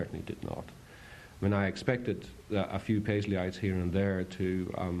I certainly did not. I mean, I expected a few Paisleyites here and there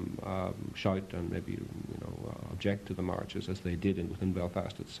to shout and maybe object to the marches as they did within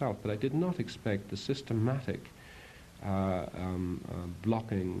Belfast itself, but I did not expect the systematic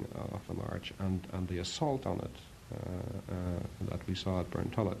blocking of the march and the assault on it that we saw at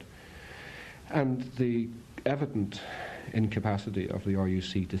Burntollet, and the evident incapacity of the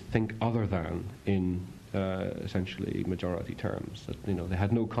RUC to think other than in essentially majority terms. That they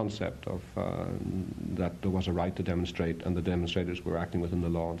had no concept of that there was a right to demonstrate and the demonstrators were acting within the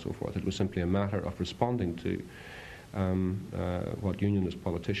law and so forth. It was simply a matter of responding to what unionist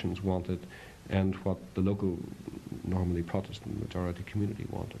politicians wanted and what the local, normally Protestant majority community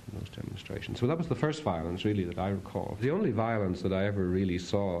wanted in those demonstrations. So that was the first violence, really, that I recall. The only violence that I ever really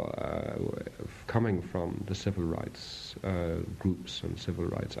saw coming from the civil rights groups and civil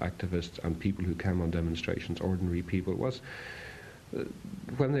rights activists and people who came on demonstrations, ordinary people, was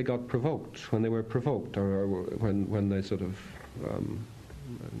when they got provoked, when they were provoked, or when they sort of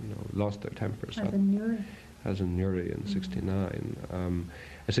lost their tempers. As in Newry in '69,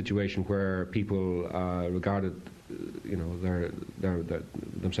 a situation where people regarded,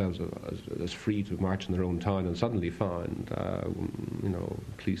 themselves as free to march in their own town, and suddenly found,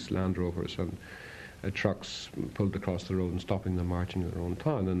 police Land Rovers and trucks pulled across the road and stopping them marching in their own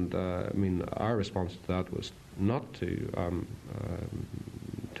town. And our response to that was not to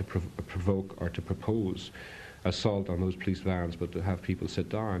provoke or to propose assault on those police vans, but to have people sit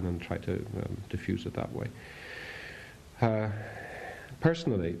down and try to diffuse it that way.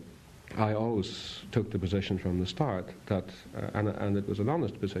 Personally, I always took the position from the start that, and it was an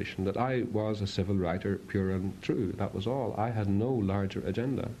honest position, that I was a civil writer, pure and true. That was all. I had no larger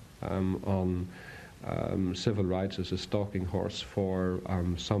agenda on civil rights as a stalking horse for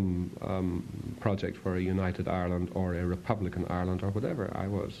some project for a united Ireland or a Republican Ireland or whatever. I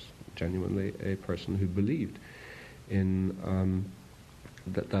was genuinely a person who believed in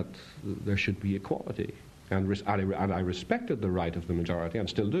that there should be equality, and I respected the right of the majority, and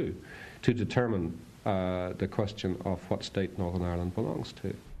still do, to determine the question of what state Northern Ireland belongs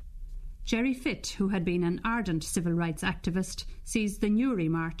to. Jerry Fitt, who had been an ardent civil rights activist, sees the Newry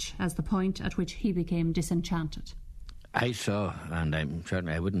March as the point at which he became disenchanted. I saw, and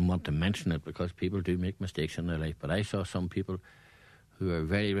I wouldn't want to mention it because people do make mistakes in their life, but I saw some people who are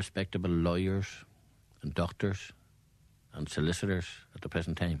very respectable lawyers and doctors and solicitors at the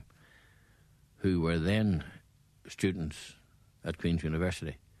present time, who were then students at Queen's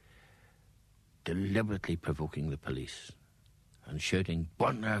University, deliberately provoking the police and shouting,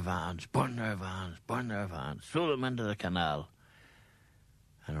 "Burn their vans, burn their vans, burn their vans, throw them into the canal."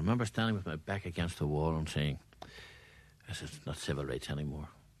 And I remember standing with my back against the wall and saying, this is not civil rights anymore.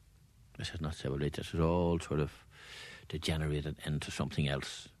 This is not civil rights. This is all sort of degenerated into something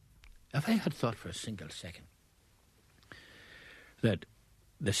else. If I had thought for a single second that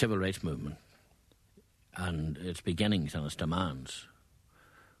the civil rights movement and its beginnings and its demands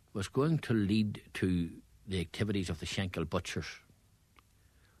was going to lead to the activities of the Shankill Butchers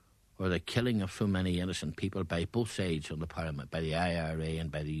or the killing of so many innocent people by both sides on the Parliament, by the IRA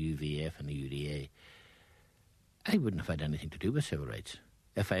and by the UVF and the UDA, I wouldn't have had anything to do with civil rights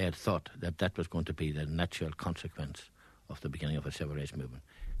if I had thought that that was going to be the natural consequence of the beginning of a civil rights movement.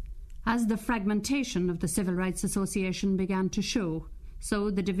 As the fragmentation of the Civil Rights Association began to show, so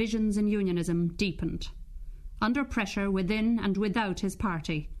the divisions in unionism deepened. Under pressure within and without his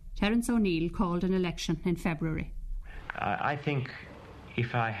party, Terence O'Neill called an election in February. I think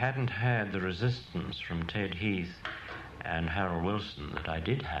if I hadn't had the resistance from Ted Heath and Harold Wilson that I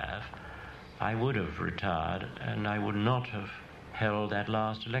did have, I would have retired and I would not have held that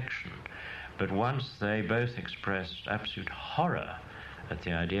last election. But once they both expressed absolute horror at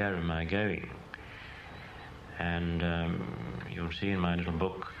the idea of my going, and you'll see in my little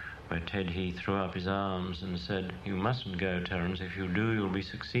book where Ted Heath threw up his arms and said, "You mustn't go, Terence. If you do, you'll be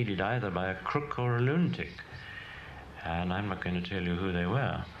succeeded either by a crook or a lunatic." And I'm not going to tell you who they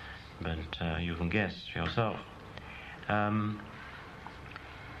were, but you can guess yourself.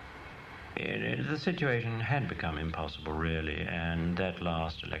 The situation had become impossible, really, and that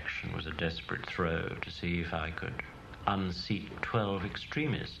last election was a desperate throw to see if I could unseat 12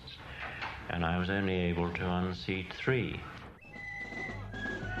 extremists, and I was only able to unseat 3.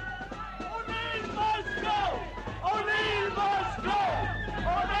 O'Neill must go! O'Neill must go!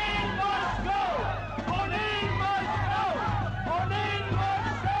 O'Neill must go! O'Neill must go! O'Neill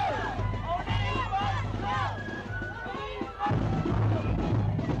must go! O'Neill must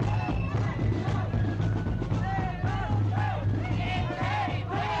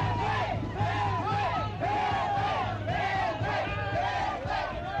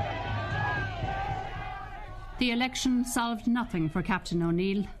The election solved nothing for Captain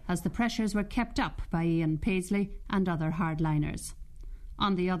O'Neill, as the pressures were kept up by Ian Paisley and other hardliners.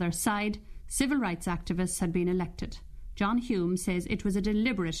 On the other side, civil rights activists had been elected. John Hume says it was a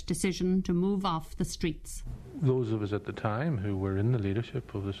deliberate decision to move off the streets. Those of us at the time who were in the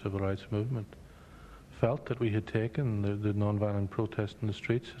leadership of the civil rights movement felt that we had taken the non-violent protest in the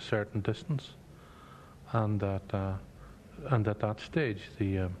streets a certain distance, and at that stage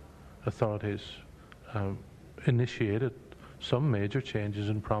the authorities initiated some major changes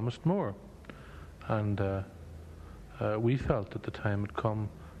and promised more. And we felt at the time had come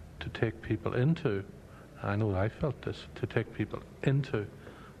to take people into, I know I felt this, to take people into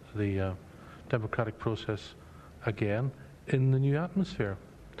the democratic process again in the new atmosphere.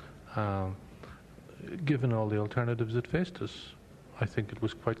 Given all the alternatives that faced us, I think it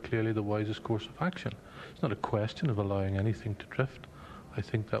was quite clearly the wisest course of action. It's not a question of allowing anything to drift. I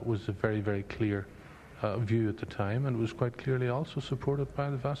think that was a very, very clear view at the time, and it was quite clearly also supported by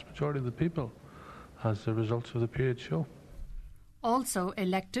the vast majority of the people, as the results of the period show. Also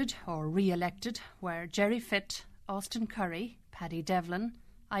elected or re-elected were Jerry Fitt, Austin Curry, Paddy Devlin,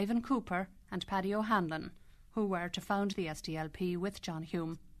 Ivan Cooper and Paddy O'Hanlon, who were to found the SDLP with John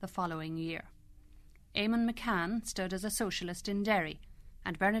Hume the following year. Eamon McCann stood as a socialist in Derry,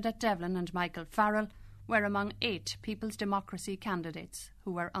 and Bernadette Devlin and Michael Farrell were among 8 People's Democracy candidates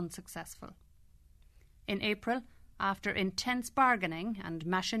who were unsuccessful. In April, after intense bargaining and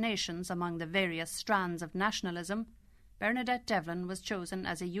machinations among the various strands of nationalism, Bernadette Devlin was chosen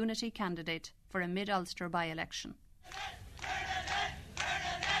as a unity candidate for a mid-Ulster by-election.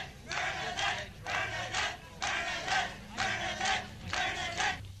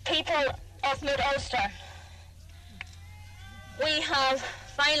 People of mid-Ulster, we have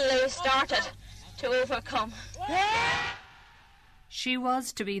finally started to overcome. She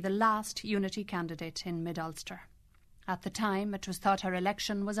was to be the last unity candidate in mid-Ulster. At the time, it was thought her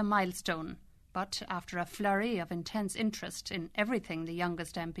election was a milestone, but after a flurry of intense interest in everything the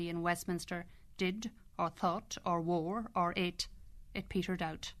youngest MP in Westminster did or thought or wore or ate, it petered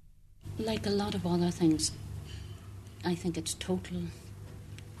out. Like a lot of other things, I think its total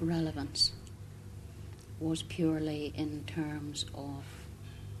relevance was purely in terms of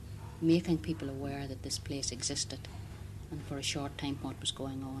making people aware that this place existed, and for a short time what was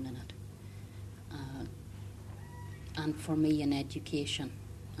going on in it. And for me, an education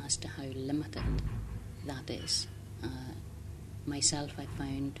as to how limited that is. Myself, I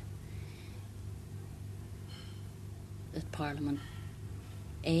found that Parliament,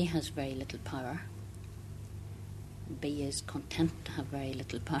 A, has very little power, B, is content to have very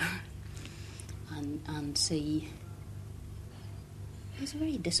little power, and C, is a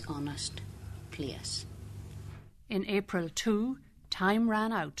very dishonest place. In April too, time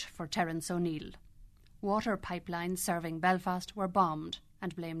ran out for Terence O'Neill. Water pipelines serving Belfast were bombed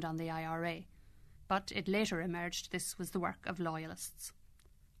and blamed on the IRA, but it later emerged this was the work of loyalists.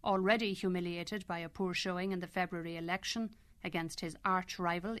 Already humiliated by a poor showing in the February election, against his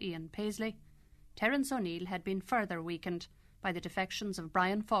arch-rival Ian Paisley, Terence O'Neill had been further weakened by the defections of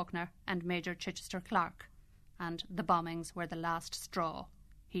Brian Faulkner and Major Chichester Clark, and the bombings were the last straw.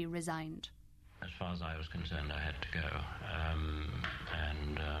 He resigned. As far as I was concerned, I had to go,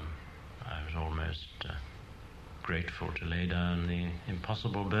 and I was almost grateful to lay down the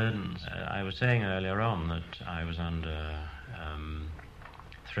impossible burdens. I was saying earlier on that I was under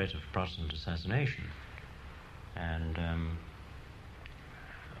threat of Protestant assassination, and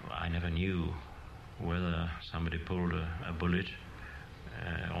I never knew whether somebody pulled a bullet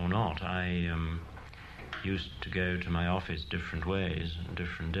or not. I used to go to my office different ways and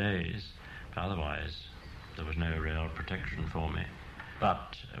different days, but otherwise there was no real protection for me.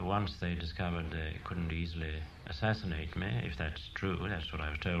 But once they discovered they couldn't easily assassinate me, if that's true, that's what I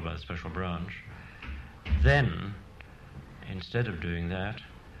was told by the Special Branch, then, instead of doing that,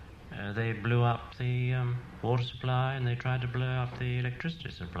 they blew up the water supply and they tried to blow up the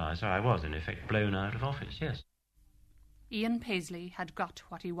electricity supply. So I was, in effect, blown out of office, yes. Ian Paisley had got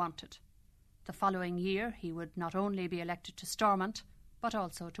what he wanted. The following year he would not only be elected to Stormont, but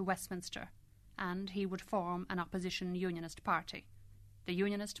also to Westminster, and he would form an opposition unionist party. The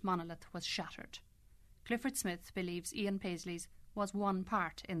unionist monolith was shattered. Clifford Smith believes Ian Paisley's was one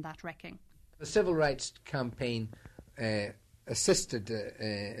part in that wrecking. The civil rights campaign assisted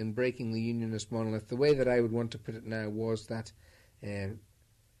in breaking the unionist monolith. The way that I would want to put it now was that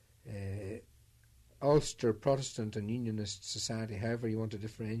Ulster Protestant and Unionist society, however you want to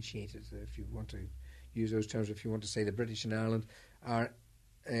differentiate it, if you want to use those terms, if you want to say the British in Ireland, are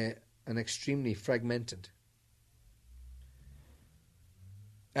an extremely fragmented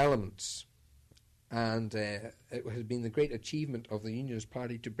elements, and it has been the great achievement of the Unionist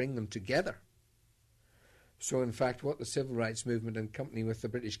Party to bring them together. So in fact what the civil rights movement, in company with the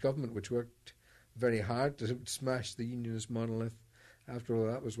British government, which worked very hard to smash the Unionist monolith, after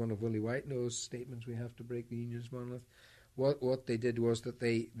all that was one of Willie Whitenose' statements, we have to break the Unionist monolith, what they did was that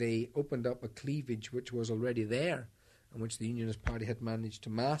they opened up a cleavage which was already there and which the Unionist Party had managed to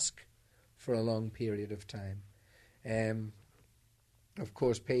mask for a long period of time. Of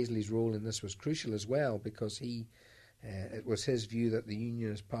course, Paisley's role in this was crucial as well, because it was his view that the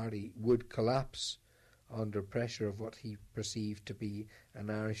Unionist Party would collapse under pressure of what he perceived to be an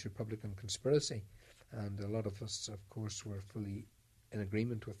Irish Republican conspiracy. And a lot of us, of course, were fully in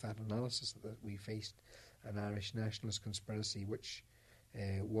agreement with that analysis, that we faced an Irish nationalist conspiracy which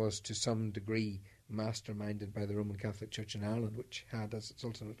was to some degree masterminded by the Roman Catholic Church in Ireland, which had as its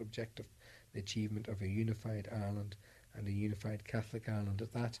ultimate objective the achievement of a unified Ireland and a unified Catholic Ireland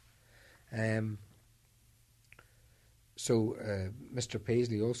at that. So Mr.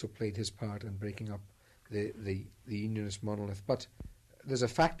 Paisley also played his part in breaking up the Unionist monolith. But there's a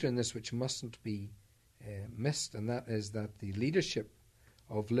factor in this which mustn't be missed, and that is that the leadership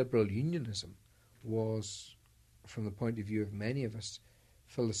of liberal unionism was, from the point of view of many of us,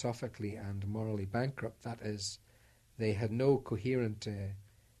 philosophically and morally bankrupt. That is, they had no coherent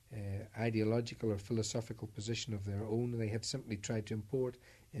ideological or philosophical position of their own. They had simply tried to import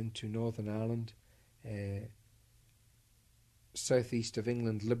into Northern Ireland southeast of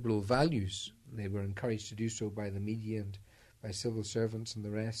England liberal values. They were encouraged to do so by the media and by civil servants and the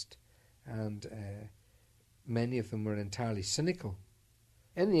rest, and many of them were entirely cynical.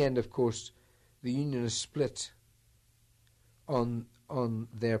 In the end, of course, the Unionists split on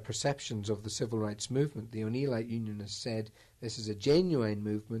their perceptions of the civil rights movement. The O'Neillite Unionists said this is a genuine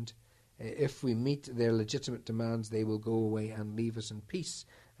movement. If we meet their legitimate demands, they will go away and leave us in peace,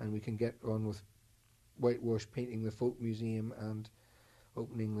 and we can get on with whitewash painting the Folk Museum and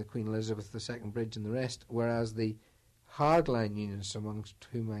opening the Queen Elizabeth II Bridge and the rest. Whereas the hardline unionists, amongst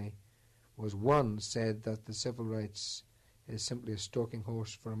whom I was one, said that the civil rights is simply a stalking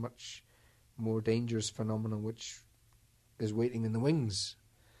horse for a much more dangerous phenomenon which is waiting in the wings,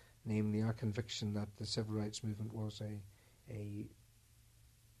 namely our conviction that the civil rights movement was a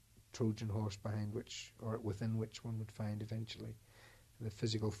Trojan horse behind which, or within which, one would find eventually the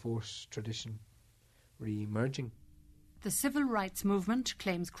physical force tradition re-emerging. The civil rights movement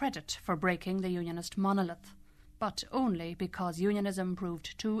claims credit for breaking the unionist monolith, but only because unionism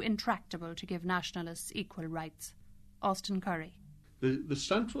proved too intractable to give nationalists equal rights. Austin Curry. The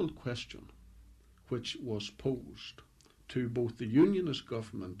central question which was posed to both the unionist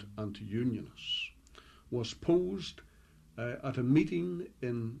government and to unionists was posed at a meeting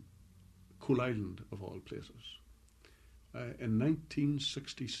in Coal Island, of all places, in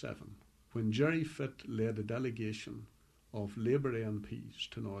 1967, when Gerry Fitt led a delegation of Labour MPs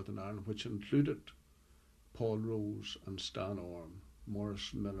to Northern Ireland, which included Paul Rose and Stan Orme,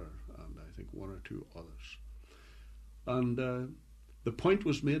 Maurice Miller, and I think one or two others. And the point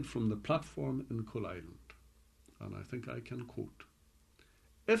was made from the platform in Coal Island, and I think I can quote,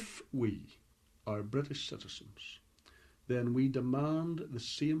 "If we are British citizens, then we demand the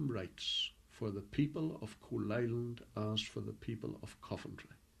same rights for the people of Coal Island as for the people of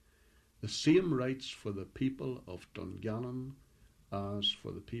Coventry, the same rights for the people of Dungannon as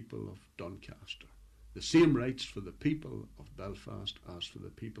for the people of Doncaster, the same rights for the people of Belfast as for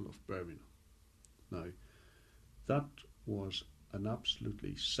the people of Birmingham." Now, that was an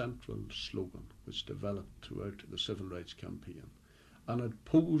absolutely central slogan which developed throughout the civil rights campaign, and it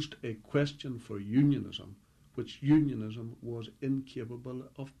posed a question for unionism which unionism was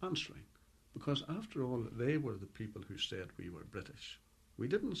incapable of answering, because after all they were the people who said we were British. We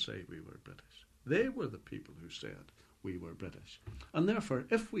didn't say we were British. They were the people who said we were British. And therefore,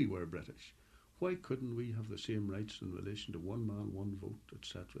 if we were British, why couldn't we have the same rights in relation to one man, one vote,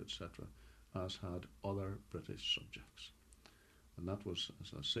 etc., as had other British subjects? And that was,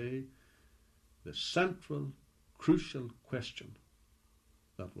 as I say, the central, crucial question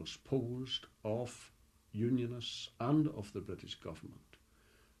that was posed of unionists and of the British government.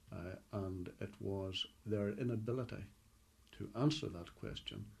 And it was their inability to answer that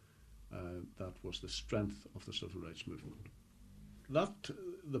question that was the strength of the civil rights movement.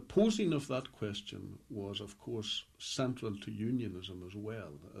 The posing of that question was, of course, central to unionism as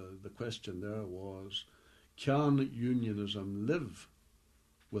well. The question there was, can unionism live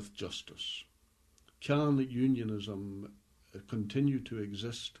with justice? Can unionism continue to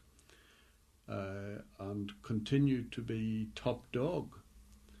exist and continue to be top dog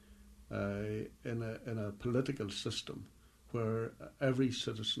in a political system where every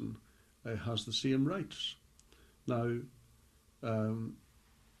citizen has the same rights? Now,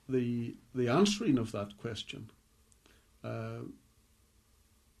 the answering of that question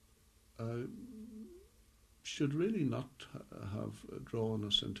should really not have drawn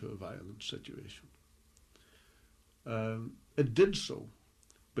us into a violent situation. It did so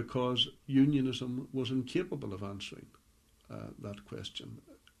because unionism was incapable of answering that question,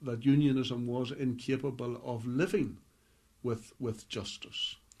 that unionism was incapable of living with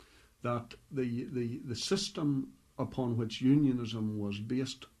justice, that the system upon which unionism was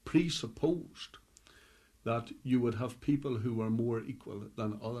based presupposed that you would have people who were more equal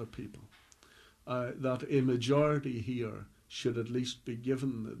than other people, that a majority here should at least be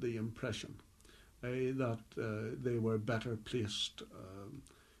given the impression that they were better placed,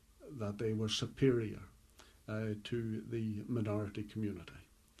 that they were superior to the minority community.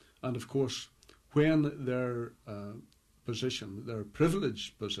 And of course, when their position, their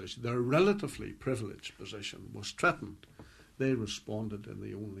privileged position, their relatively privileged position was threatened, they responded in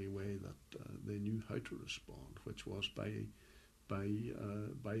the only way that they knew how to respond, which was by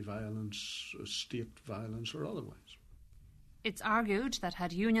violence, state violence or otherwise. It's argued that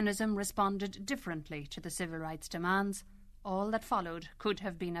had unionism responded differently to the civil rights demands, all that followed could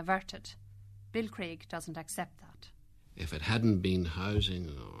have been averted. Bill Craig doesn't accept that. If it hadn't been housing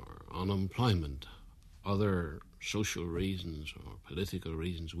or unemployment, other social reasons or political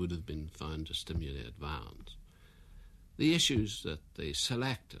reasons would have been found to stimulate violence. The issues that they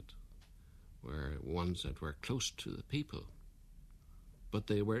selected were ones that were close to the people, but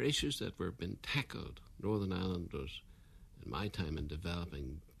they were issues that were being tackled. Northern Ireland was, in my time in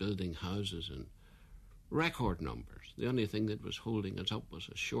developing, building houses in record numbers. The only thing that was holding us up was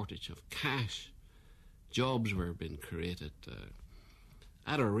a shortage of cash. Jobs were being created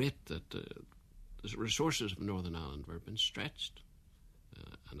at a rate that the resources of Northern Ireland were being stretched.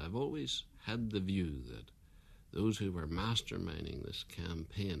 And I've always had the view that those who were masterminding this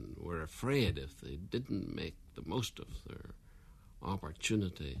campaign were afraid if they didn't make the most of their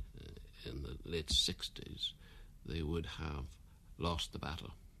opportunity in the late 60s, they would have lost the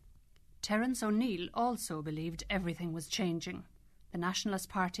battle. Terence O'Neill also believed everything was changing. The Nationalist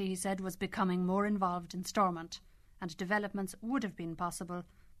Party, he said, was becoming more involved in Stormont, and developments would have been possible,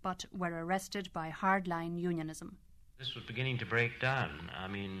 but were arrested by hardline unionism. This was beginning to break down. I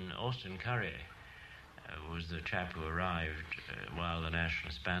mean, Austin Currie was the chap who arrived while the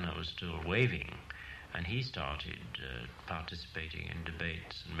Nationalist banner was still waving, and he started participating in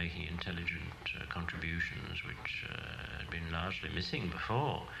debates and making intelligent contributions which had been largely missing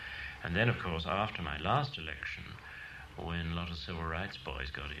before. And then, of course, after my last election, when a lot of civil rights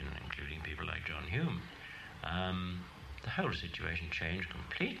boys got in, including people like John Hume, the whole situation changed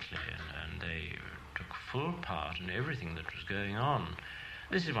completely, and they took full part in everything that was going on.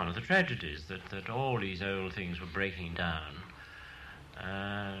 This is one of the tragedies, that all these old things were breaking down.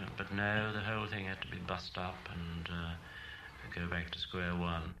 But no, the whole thing had to be bust up and go back to square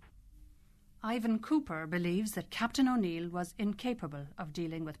one. Ivan Cooper believes that Captain O'Neill was incapable of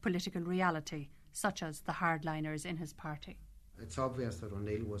dealing with political reality, such as the hardliners in his party. It's obvious that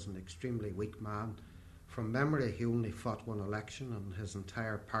O'Neill was an extremely weak man. From memory, he only fought one election in his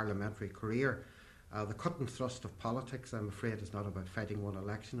entire parliamentary career. The cut and thrust of politics, I'm afraid, is not about fighting one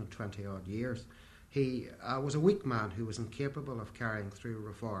election in 20-odd years. He was a weak man who was incapable of carrying through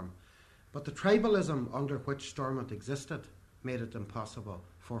reform. But the tribalism under which Stormont existed made it impossible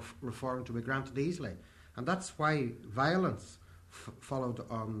for reform to be granted easily. And that's why violence followed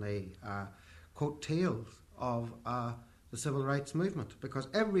on the coattails of the civil rights movement, because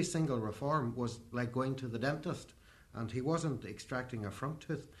every single reform was like going to the dentist, and he wasn't extracting a front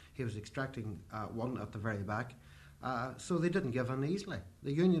tooth, he was extracting one at the very back. So they didn't give in easily.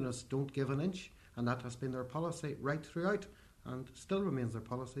 The Unionists don't give an inch, and that has been their policy right throughout, and still remains their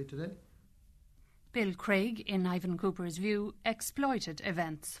policy today. Bill Craig, in Ivan Cooper's view, exploited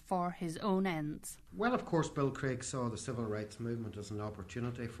events for his own ends. Well, of course, Bill Craig saw the civil rights movement as an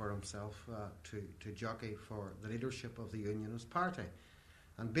opportunity for himself to jockey for the leadership of the Unionist Party.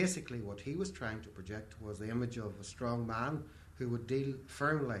 And basically what he was trying to project was the image of a strong man who would deal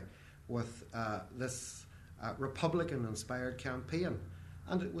firmly with this Republican-inspired campaign.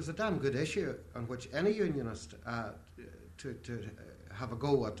 And it was a damn good issue on which any Unionist to have a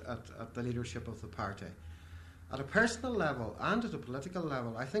go at the leadership of the party. At a personal level and at a political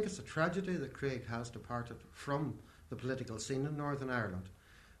level, I think it's a tragedy that Craig has departed from the political scene in Northern Ireland,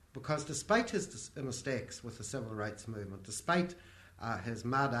 because despite his mistakes with the civil rights movement, despite his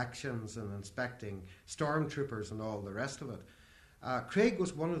mad actions in inspecting stormtroopers and all the rest of it, Craig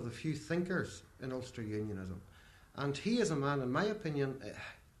was one of the few thinkers in Ulster Unionism. And he is a man, in my opinion,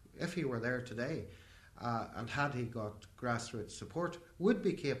 if he were there today, and had he got grassroots support, would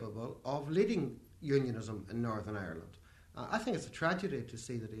be capable of leading unionism in Northern Ireland. I think it's a tragedy to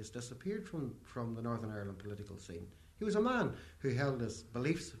see that he has disappeared from the Northern Ireland political scene. He was a man who held his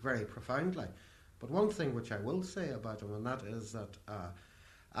beliefs very profoundly. But one thing which I will say about him, and that is that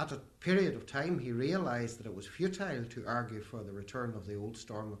at a period of time he realised that it was futile to argue for the return of the old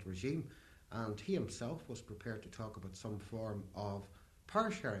Stormont regime, and he himself was prepared to talk about some form of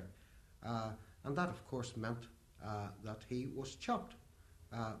power sharing. And that, of course, meant that he was chopped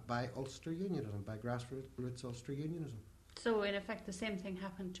by Ulster Unionism, by grassroots Ulster Unionism. So, in effect, the same thing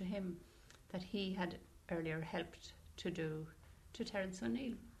happened to him that he had earlier helped to do to Terence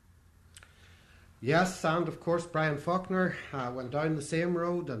O'Neill. Yes, and of course Brian Faulkner went down the same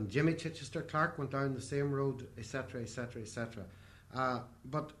road, and Jimmy Chichester Clark went down the same road, etc., etc., etc.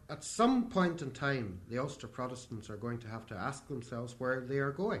 But at some point in time, the Ulster Protestants are going to have to ask themselves where they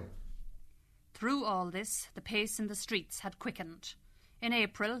are going. Through all this, the pace in the streets had quickened. In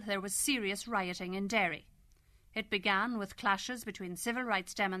April, there was serious rioting in Derry. It began with clashes between civil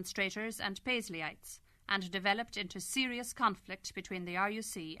rights demonstrators and Paisleyites, and developed into serious conflict between the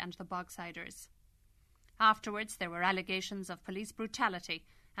RUC and the Bogsiders. Afterwards, there were allegations of police brutality,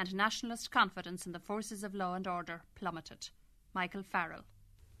 and nationalist confidence in the forces of law and order plummeted. Michael Farrell.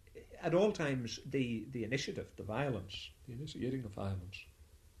 At all times, the initiative, the violence, the initiating of violence,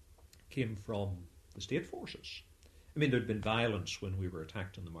 came from the state forces. I mean, there'd been violence when we were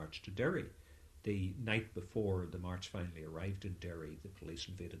attacked on the march to Derry. The night before the march finally arrived in Derry, the police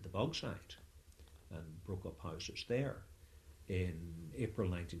invaded the Bogside and broke up houses there. In April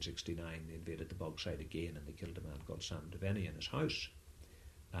 1969, they invaded the Bogside again and they killed a man called Sam Devaney in his house.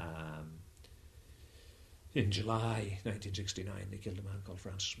 In July 1969, they killed a man called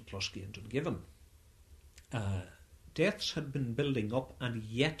Francis McCluskey in Dungiven. Deaths had been building up, and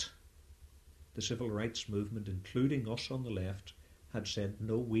yet the civil rights movement, including us on the left, had said,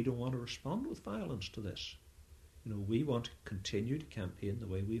 no, we don't want to respond with violence to this. You know, we want to continue to campaign the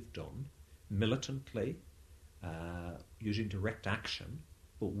way we've done, militantly, using direct action,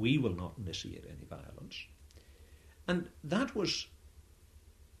 but we will not initiate any violence. And that was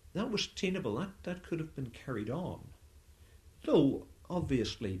tenable. That could have been carried on. Though,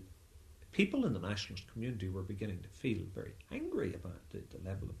 obviously, people in the nationalist community were beginning to feel very angry about the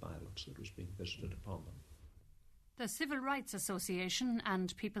level of violence that was being visited upon them. The Civil Rights Association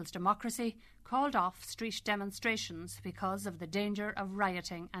and People's Democracy called off street demonstrations because of the danger of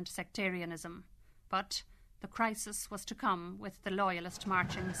rioting and sectarianism. But the crisis was to come with the Loyalist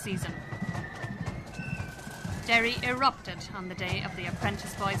marching season. Derry erupted on the day of the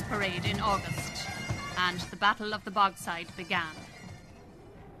Apprentice Boys' Parade in August, and the Battle of the Bogside began.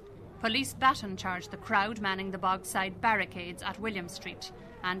 Police baton charged the crowd manning the Bogside barricades at William Street,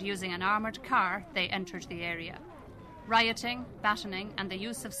 and using an armoured car, they entered the area. Rioting, batoning, and the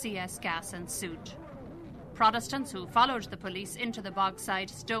use of CS gas ensued. Protestants who followed the police into the Bogside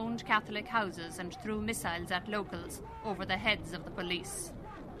stoned Catholic houses and threw missiles at locals over the heads of the police.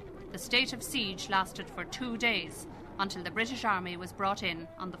 The state of siege lasted for 2 days until the British Army was brought in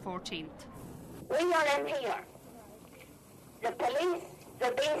on the 14th. We are in here. The police,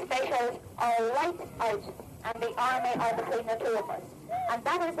 the B specials are right out, and the army are between the two of us. And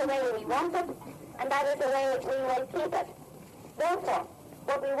that is the way we want it, and that is the way we will keep it. Therefore,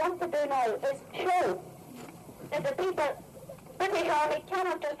 what we want to do now is show that the people, British Army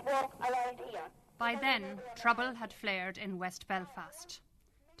cannot just walk around here. By then, trouble had flared in West Belfast.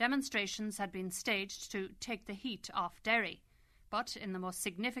 Demonstrations had been staged to take the heat off Derry, but in the most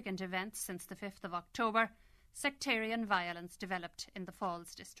significant events since the 5th of October, sectarian violence developed in the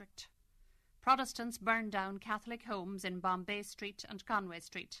Falls district. Protestants burned down Catholic homes in Bombay Street and Conway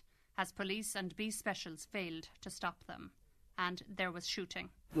Street, as police and B specials failed to stop them. And there was shooting.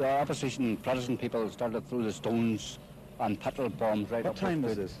 The opposition Protestant people started through the stones and petrol bombs right up. What time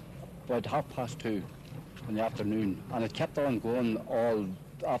was this? About 2:30 in the afternoon. And it kept on going all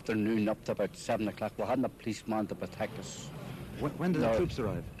afternoon up to about 7 o'clock. We hadn't a policeman to protect us. When did the troops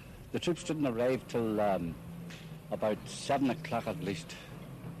arrive? The troops didn't arrive till about 7 o'clock at least.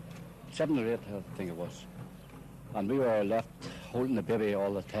 7 or 8, I think it was. And we were left holding the baby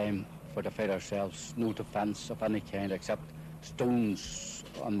all the time for to fight ourselves. No defence of any kind except stones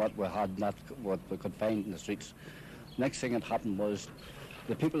and what we had, not what we could find in the streets. Next thing that happened was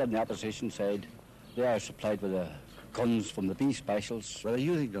the people in the opposition side, they are supplied with guns from the B specials. Were they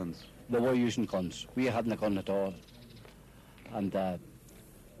using guns? They were using guns. We hadn't a gun at all. And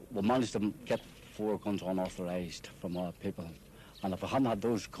we managed to get 4 guns unauthorised from our people. And if we hadn't had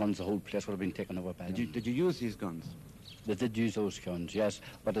those guns, the whole place would have been taken over by them. Did you use these guns? They did use those guns, yes,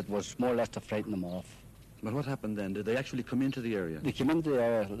 but it was more or less to frighten them off. But what happened then? Did they actually come into the area? They came into the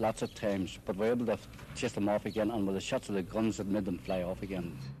area lots of times, but we were able to chase them off again, and with the shots of the guns, it made them fly off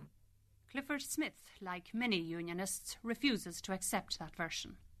again. Clifford Smith, like many unionists, refuses to accept that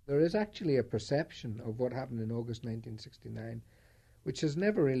version. There is actually a perception of what happened in August 1969, which has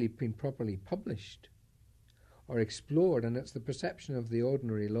never really been properly published or explored, and it's the perception of the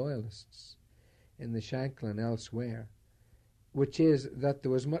ordinary loyalists in the Shankill and elsewhere, which is that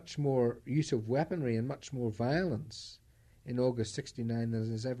there was much more use of weaponry and much more violence in August 69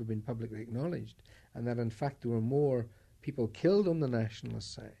 than has ever been publicly acknowledged, and that in fact there were more people killed on the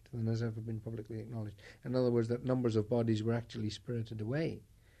nationalist side than has ever been publicly acknowledged. In other words, that numbers of bodies were actually spirited away,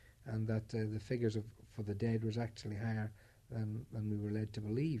 and that the figures for the dead was actually higher than we were led to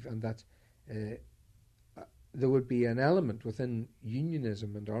believe, and that there would be an element within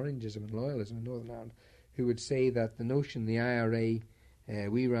unionism and Orangism and loyalism in Northern Ireland who would say that the notion, the IRA,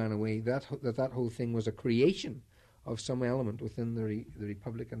 we ran away, that whole thing was a creation of some element within the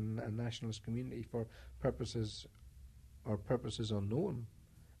Republican and nationalist community for purposes unknown.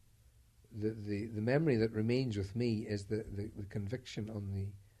 The memory that remains with me is the conviction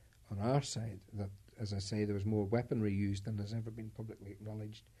on our side that, as I say, there was more weaponry used than has ever been publicly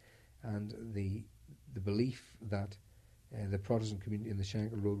acknowledged, and the belief that the Protestant community in the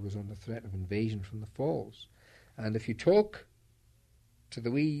Shankill Road was under threat of invasion from the Falls. And if you talk to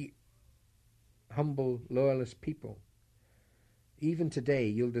the wee humble loyalist people, even today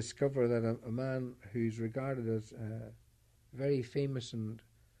you'll discover that a man who's regarded as a very famous and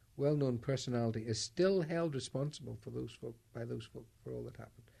well-known personality is still held responsible by those folk for all that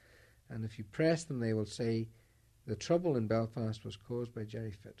happened. And if you press them, they will say the trouble in Belfast was caused by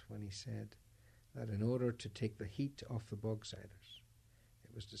Jerry Fitt when he said that in order to take the heat off the Bogsiders,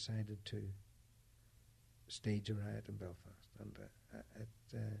 it was decided to stage a riot in Belfast. And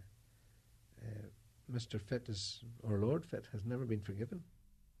Mr. Fitt, or Lord Fitt, has never been forgiven.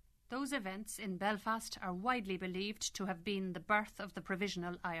 Those events in Belfast are widely believed to have been the birth of the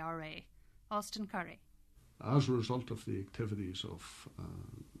Provisional IRA. Austin Curry. As a result of the activities of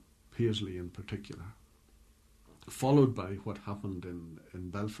Paisley in particular, followed by what happened in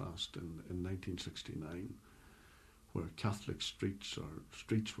Belfast in 1969, where Catholic streets or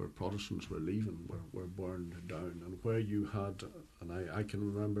streets where Protestants were leaving were burned down, and where you had, and I can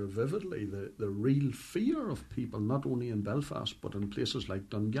remember vividly, the real fear of people, not only in Belfast but in places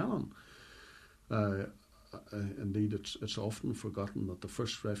like Dungannon. Indeed, it's often forgotten that the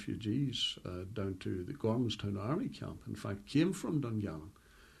first refugees down to the Gormanstown Army camp, in fact, came from Dungannon.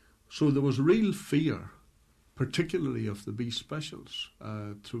 So there was real fear, particularly of the B specials,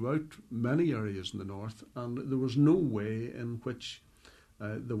 throughout many areas in the north, and there was no way in which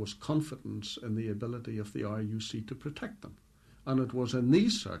there was confidence in the ability of the RUC to protect them. And it was in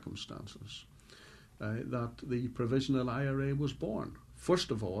these circumstances that the Provisional IRA was born,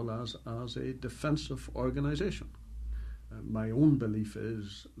 first of all, as a defensive organisation. My own belief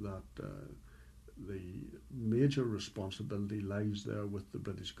is that the major responsibility lies there with the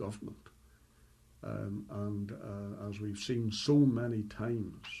British government. And as we've seen so many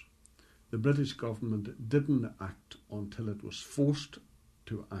times, the British government didn't act until it was forced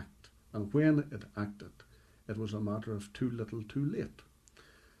to act. And when it acted, it was a matter of too little too late.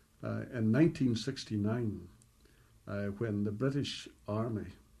 In 1969, when the British Army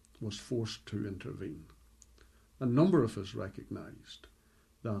was forced to intervene, a number of us recognised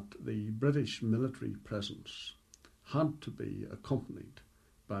that the British military presence had to be accompanied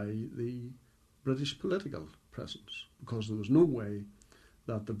by the British political presence, because there was no way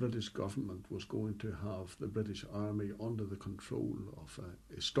that the British government was going to have the British Army under the control of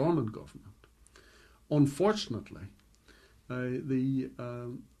a Stormont government. Unfortunately, the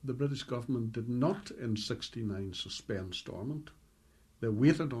British government did not in '69 suspend Stormont. They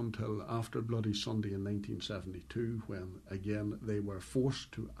waited until after Bloody Sunday in 1972 when, again, they were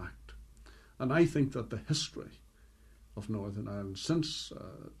forced to act. And I think that the history of Northern Ireland since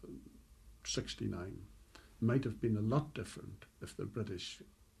 '69 might have been a lot different if the British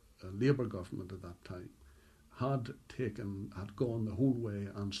Labour government at that time had gone the whole way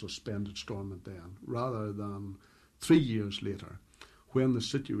and suspended Stormont then, rather than 3 years later, when the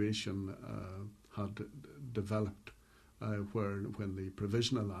situation had developed, when the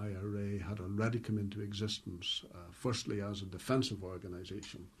Provisional IRA had already come into existence, firstly as a defensive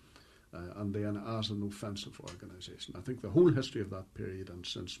organisation, and then as an offensive organisation. I think the whole history of that period and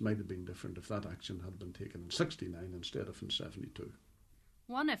since might have been different if that action had been taken in '69 instead of in '72.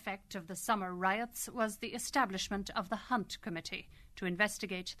 One effect of the summer riots was the establishment of the Hunt Committee to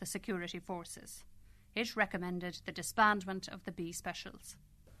investigate the security forces. It recommended the disbandment of the B Specials.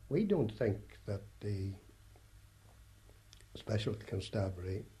 We don't think that the Special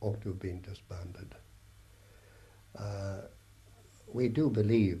Constabulary ought to have been disbanded. We do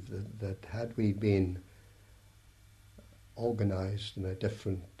believe that had we been organised in a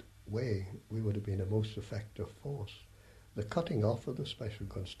different way, we would have been a most effective force. The cutting off of the Special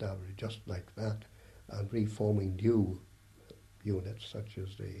Constabulary just like that and reforming new units such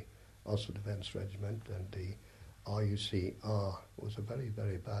as the Ulster Defence Regiment and the RUCR was a very,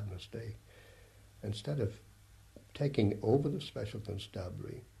 very bad mistake. Instead of taking over the Special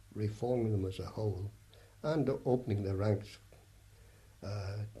Constabulary, reforming them as a whole, and opening the ranks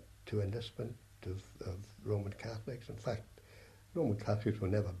to enlistment of Roman Catholics. In fact, Roman Catholics were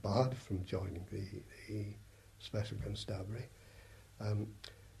never barred from joining the Special Constabulary.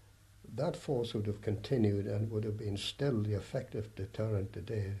 That force would have continued and would have been still the effective deterrent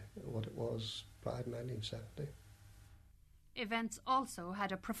today, what it was prior to 1970. Events also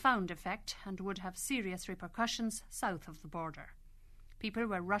had a profound effect and would have serious repercussions south of the border. People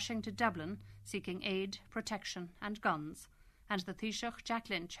were rushing to Dublin, seeking aid, protection and guns, and the Taoiseach Jack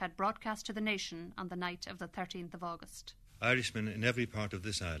Lynch had broadcast to the nation on the night of the 13th of August. Irishmen in every part of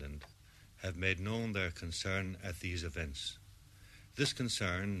this island have made known their concern at these events. This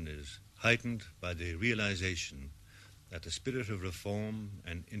concern is heightened by the realisation that the spirit of reform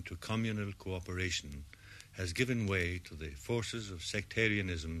and intercommunal cooperation has given way to the forces of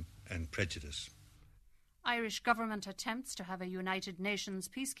sectarianism and prejudice. Irish government attempts to have a United Nations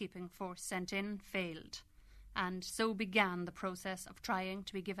peacekeeping force sent in failed, and so began the process of trying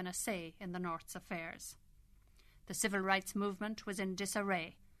to be given a say in the North's affairs. The civil rights movement was in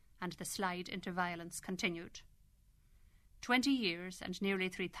disarray, and the slide into violence continued. 20 years and nearly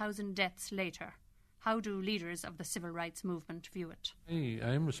 3,000 deaths later, how do leaders of the civil rights movement view it?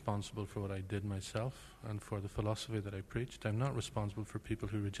 I am responsible for what I did myself and for the philosophy that I preached. I'm not responsible for people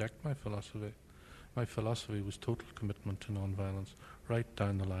who reject my philosophy. My philosophy was total commitment to non-violence, right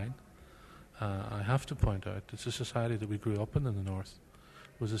down the line. I have to point out it's a society that we grew up in the North.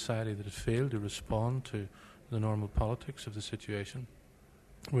 It was a society that had failed to respond to the normal politics of the situation,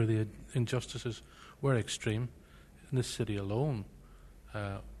 where the injustices were extreme. In this city alone,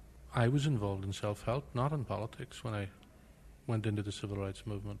 I was involved in self-help, not in politics, when I went into the civil rights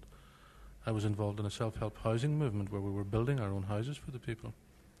movement. I was involved in a self-help housing movement where we were building our own houses for the people.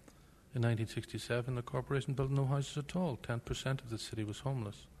 In 1967, the corporation built no houses at all. 10% of the city was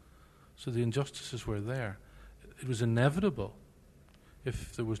homeless. So the injustices were there. It was inevitable,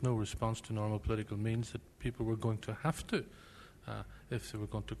 if there was no response to normal political means, that people were going to have to, if they were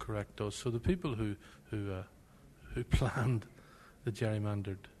going to correct those. So the people who planned the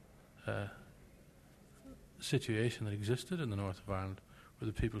gerrymandered situation that existed in the north of Ireland were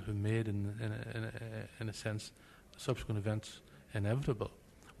the people who made, in a sense, subsequent events inevitable.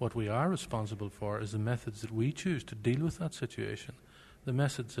 What we are responsible for is the methods that we choose to deal with that situation, The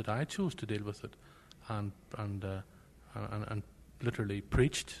message that I chose to deal with it and literally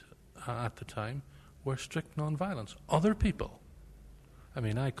preached at the time were strict non-violence. Other people,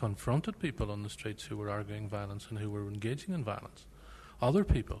 I confronted people on the streets who were arguing violence and who were engaging in violence. Other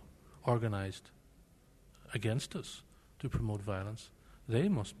people organised against us to promote violence. They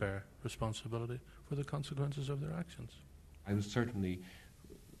must bear responsibility for the consequences of their actions. I was certainly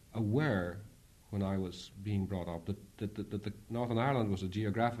aware when I was being brought up that Northern Ireland was a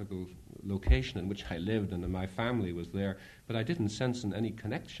geographical location in which I lived and that my family was there, but I didn't sense any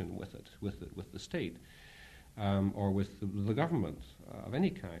connection with it, with the state or with the government of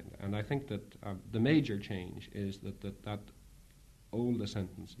any kind. And I think that the major change is that old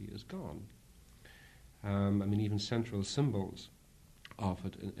ascendancy is gone. Even central symbols of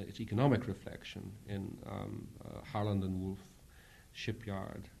it, its economic reflection in Harland and Wolff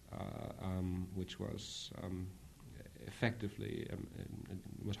shipyard, which was effectively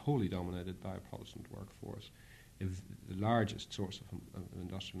was wholly dominated by a Protestant workforce, the largest source of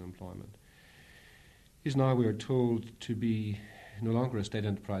industrial employment, is now, we are told, to be no longer a state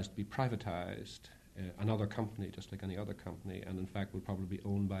enterprise, to be privatized, another company, just like any other company, and in fact will probably be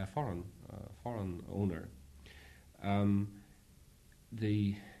owned by a foreign owner.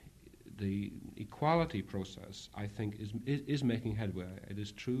 The equality process, I think, is making headway. It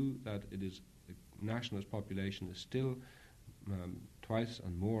is true that the nationalist population is still twice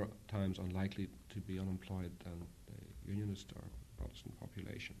and more times unlikely to be unemployed than the Unionist or Protestant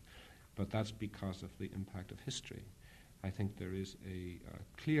population. But that's because of the impact of history. I think there is a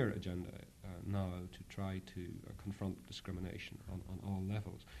clear agenda now to try to confront discrimination on all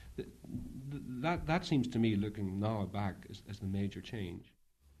levels. That seems to me, looking now back, as the major change.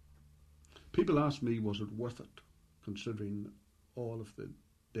 People ask me, was it worth it, considering all of the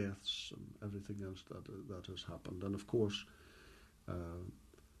deaths and everything else that has happened? And of course,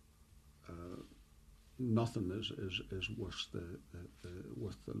 nothing is worth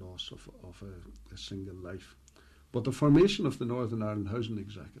the loss of a single life. But the formation of the Northern Ireland Housing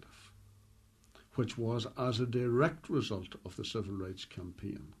Executive, which was as a direct result of the Civil Rights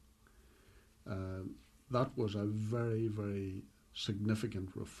Campaign, that was a very, very significant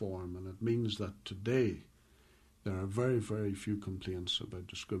reform, and it means that today there are very, very few complaints about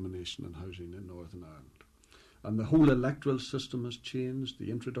discrimination in housing in Northern Ireland. And the whole electoral system has changed.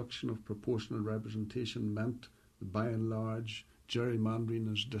 The introduction of proportional representation meant that by and large gerrymandering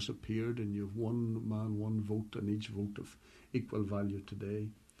has disappeared, and you have one man, one vote, and each vote of equal value today.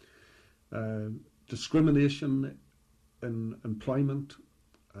 Discrimination in employment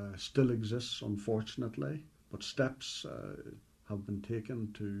still exists, unfortunately, but steps have been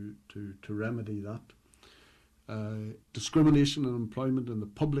taken to remedy that. Discrimination in employment in the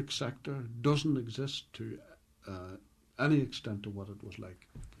public sector doesn't exist to any extent to what it was like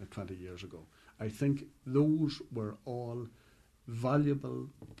 20 years ago. I think those were all valuable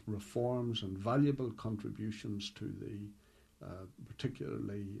reforms and valuable contributions to the,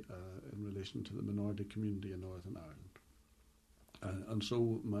 particularly in relation to the minority community in Northern Ireland. And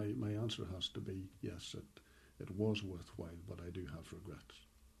so my answer has to be yes, it was worthwhile, but I do have regrets.